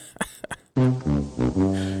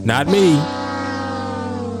 Not me.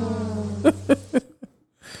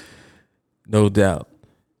 No doubt.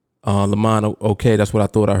 Lamont, okay, that's what I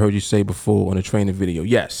thought I heard you say before on the training video.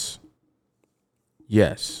 Yes.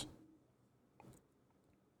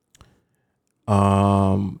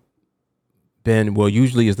 Ben, well,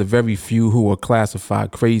 usually it's the very few who are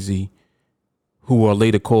classified crazy who are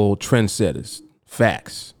later called trendsetters.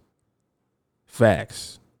 Facts.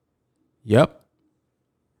 Yep.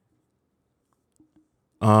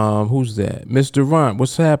 Who's that? Mr. Runt,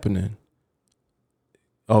 what's happening?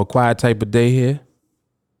 Oh, quiet type of day here.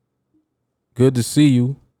 Good to see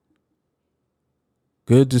you.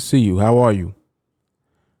 How are you?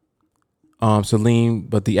 Salim,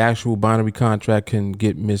 but the actual binary contract can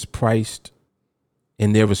get mispriced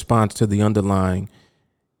in their response to the underlying.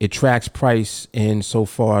 It tracks price in so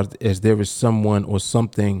far as there is someone or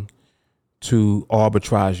something to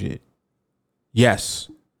arbitrage it. Yes,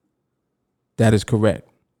 that is correct.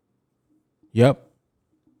 Yep.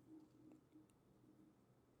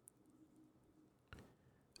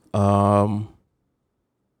 All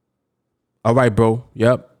right, bro.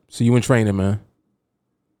 Yep. See you in training, man.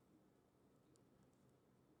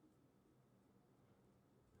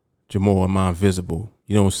 Jamal, am I invisible?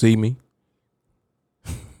 You don't see me?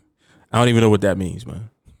 I don't even know what that means, man.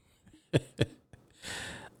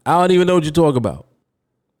 I don't even know what you're talking about.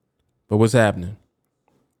 But what's happening?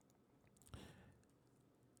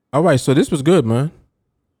 All right, so this was good, man.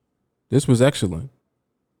 This was excellent.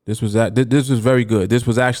 This was very good. This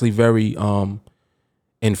was actually very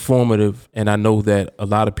informative, and I know that a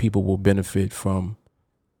lot of people will benefit from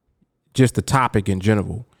just the topic in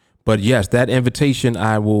general. But yes, that invitation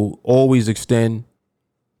I will always extend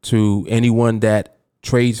to anyone that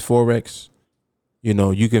trades Forex.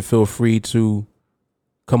 You can feel free to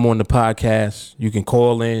come on the podcast. You can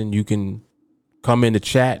call in. You can come in the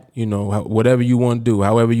chat. Whatever you want to do,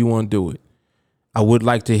 however you want to do it. I would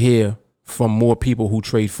like to hear from more people who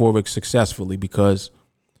trade Forex successfully, because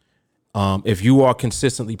if you are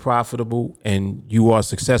consistently profitable and you are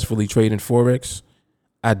successfully trading Forex,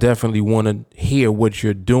 I definitely want to hear what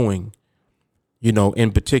you're doing,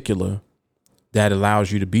 in particular, that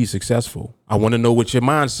allows you to be successful. I want to know what your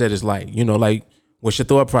mindset is like, like what's your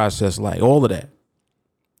thought process like, all of that,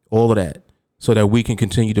 so that we can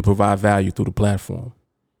continue to provide value through the platform.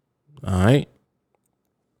 All right.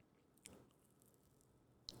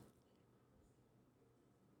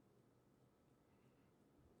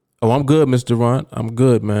 Oh, I'm good, Mr. Runt. I'm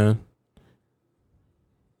good, man.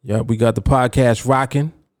 Yeah, we got the podcast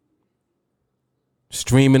rocking,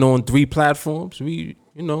 streaming on 3 platforms. We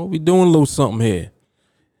doing a little something here.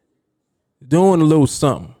 Doing a little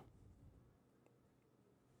something.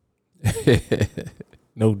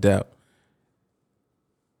 No doubt.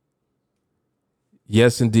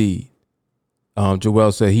 Yes, indeed.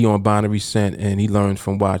 Joel said he on Binary Cent and he learned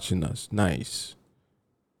from watching us. Nice.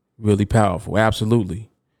 Really powerful. Absolutely.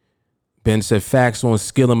 Ben said facts on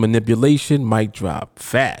skill and manipulation. Mic drop.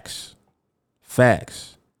 Facts.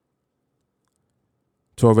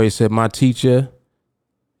 Torre said my teacher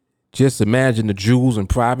Just imagine the jewels in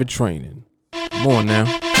private training. Come on now.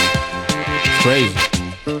 It's crazy.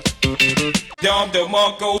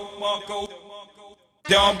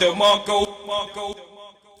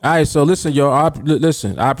 All right, so listen, y'all. I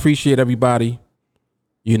appreciate everybody,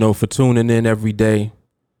 for tuning in every day.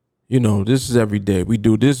 This is every day. We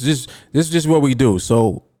do this. This is just what we do.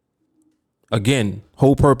 So, again,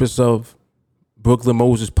 whole purpose of Brooklyn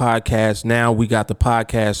Moses podcast. Now we got the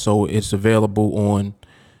podcast, so it's available on,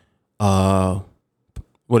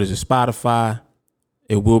 Spotify.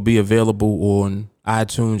 It will be available on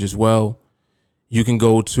iTunes as well. You can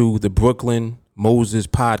go to the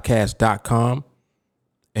BrooklynMosesPodcast.com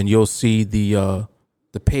and you'll see the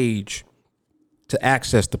page to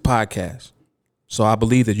access the podcast. So I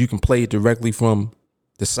believe that you can play it directly from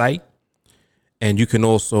the site, and you can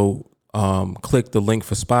also click the link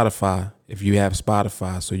for Spotify if you have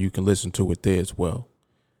Spotify, so you can listen to it there as well.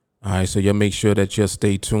 All right, so you'll make sure that you'll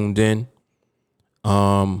stay tuned in.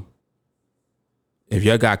 If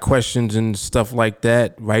y'all got questions and stuff like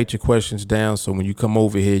that, write your questions down. So when you come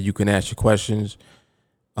over here, you can ask your questions.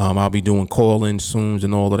 I'll be doing call-ins soon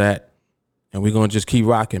and all of that. And we're going to just keep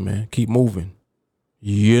rocking, man. Keep moving.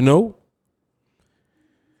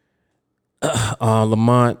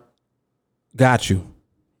 Lamont, got you.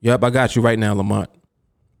 Yep, I got you right now, Lamont.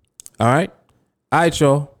 All right,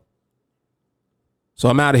 y'all. So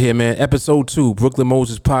I'm out of here, man. Episode 2, Brooklyn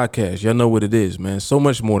Moses podcast. Y'all know what it is, man. So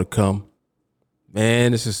much more to come.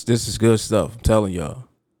 Man, this is good stuff. I'm telling y'all.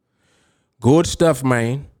 Good stuff,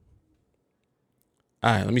 man.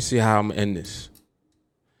 All right, let me see how I'm going to end this.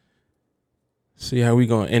 See how we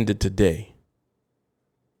going to end it today.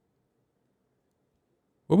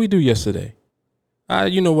 What we do yesterday?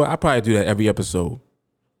 You know what? I probably do that every episode.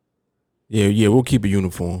 Yeah, we'll keep it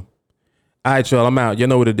uniform. All right, y'all, I'm out. You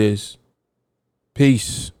know what it is.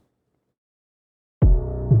 Peace.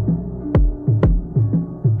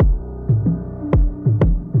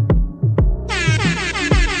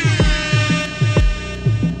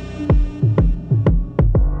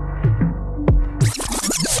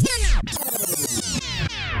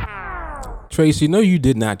 Tracy, no, you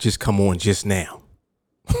did not just come on just now.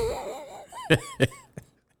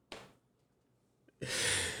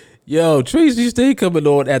 Yo, Tracy stay coming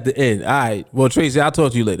on at the end. All right. Well, Tracy, I'll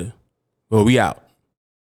talk to you later. Well, we out.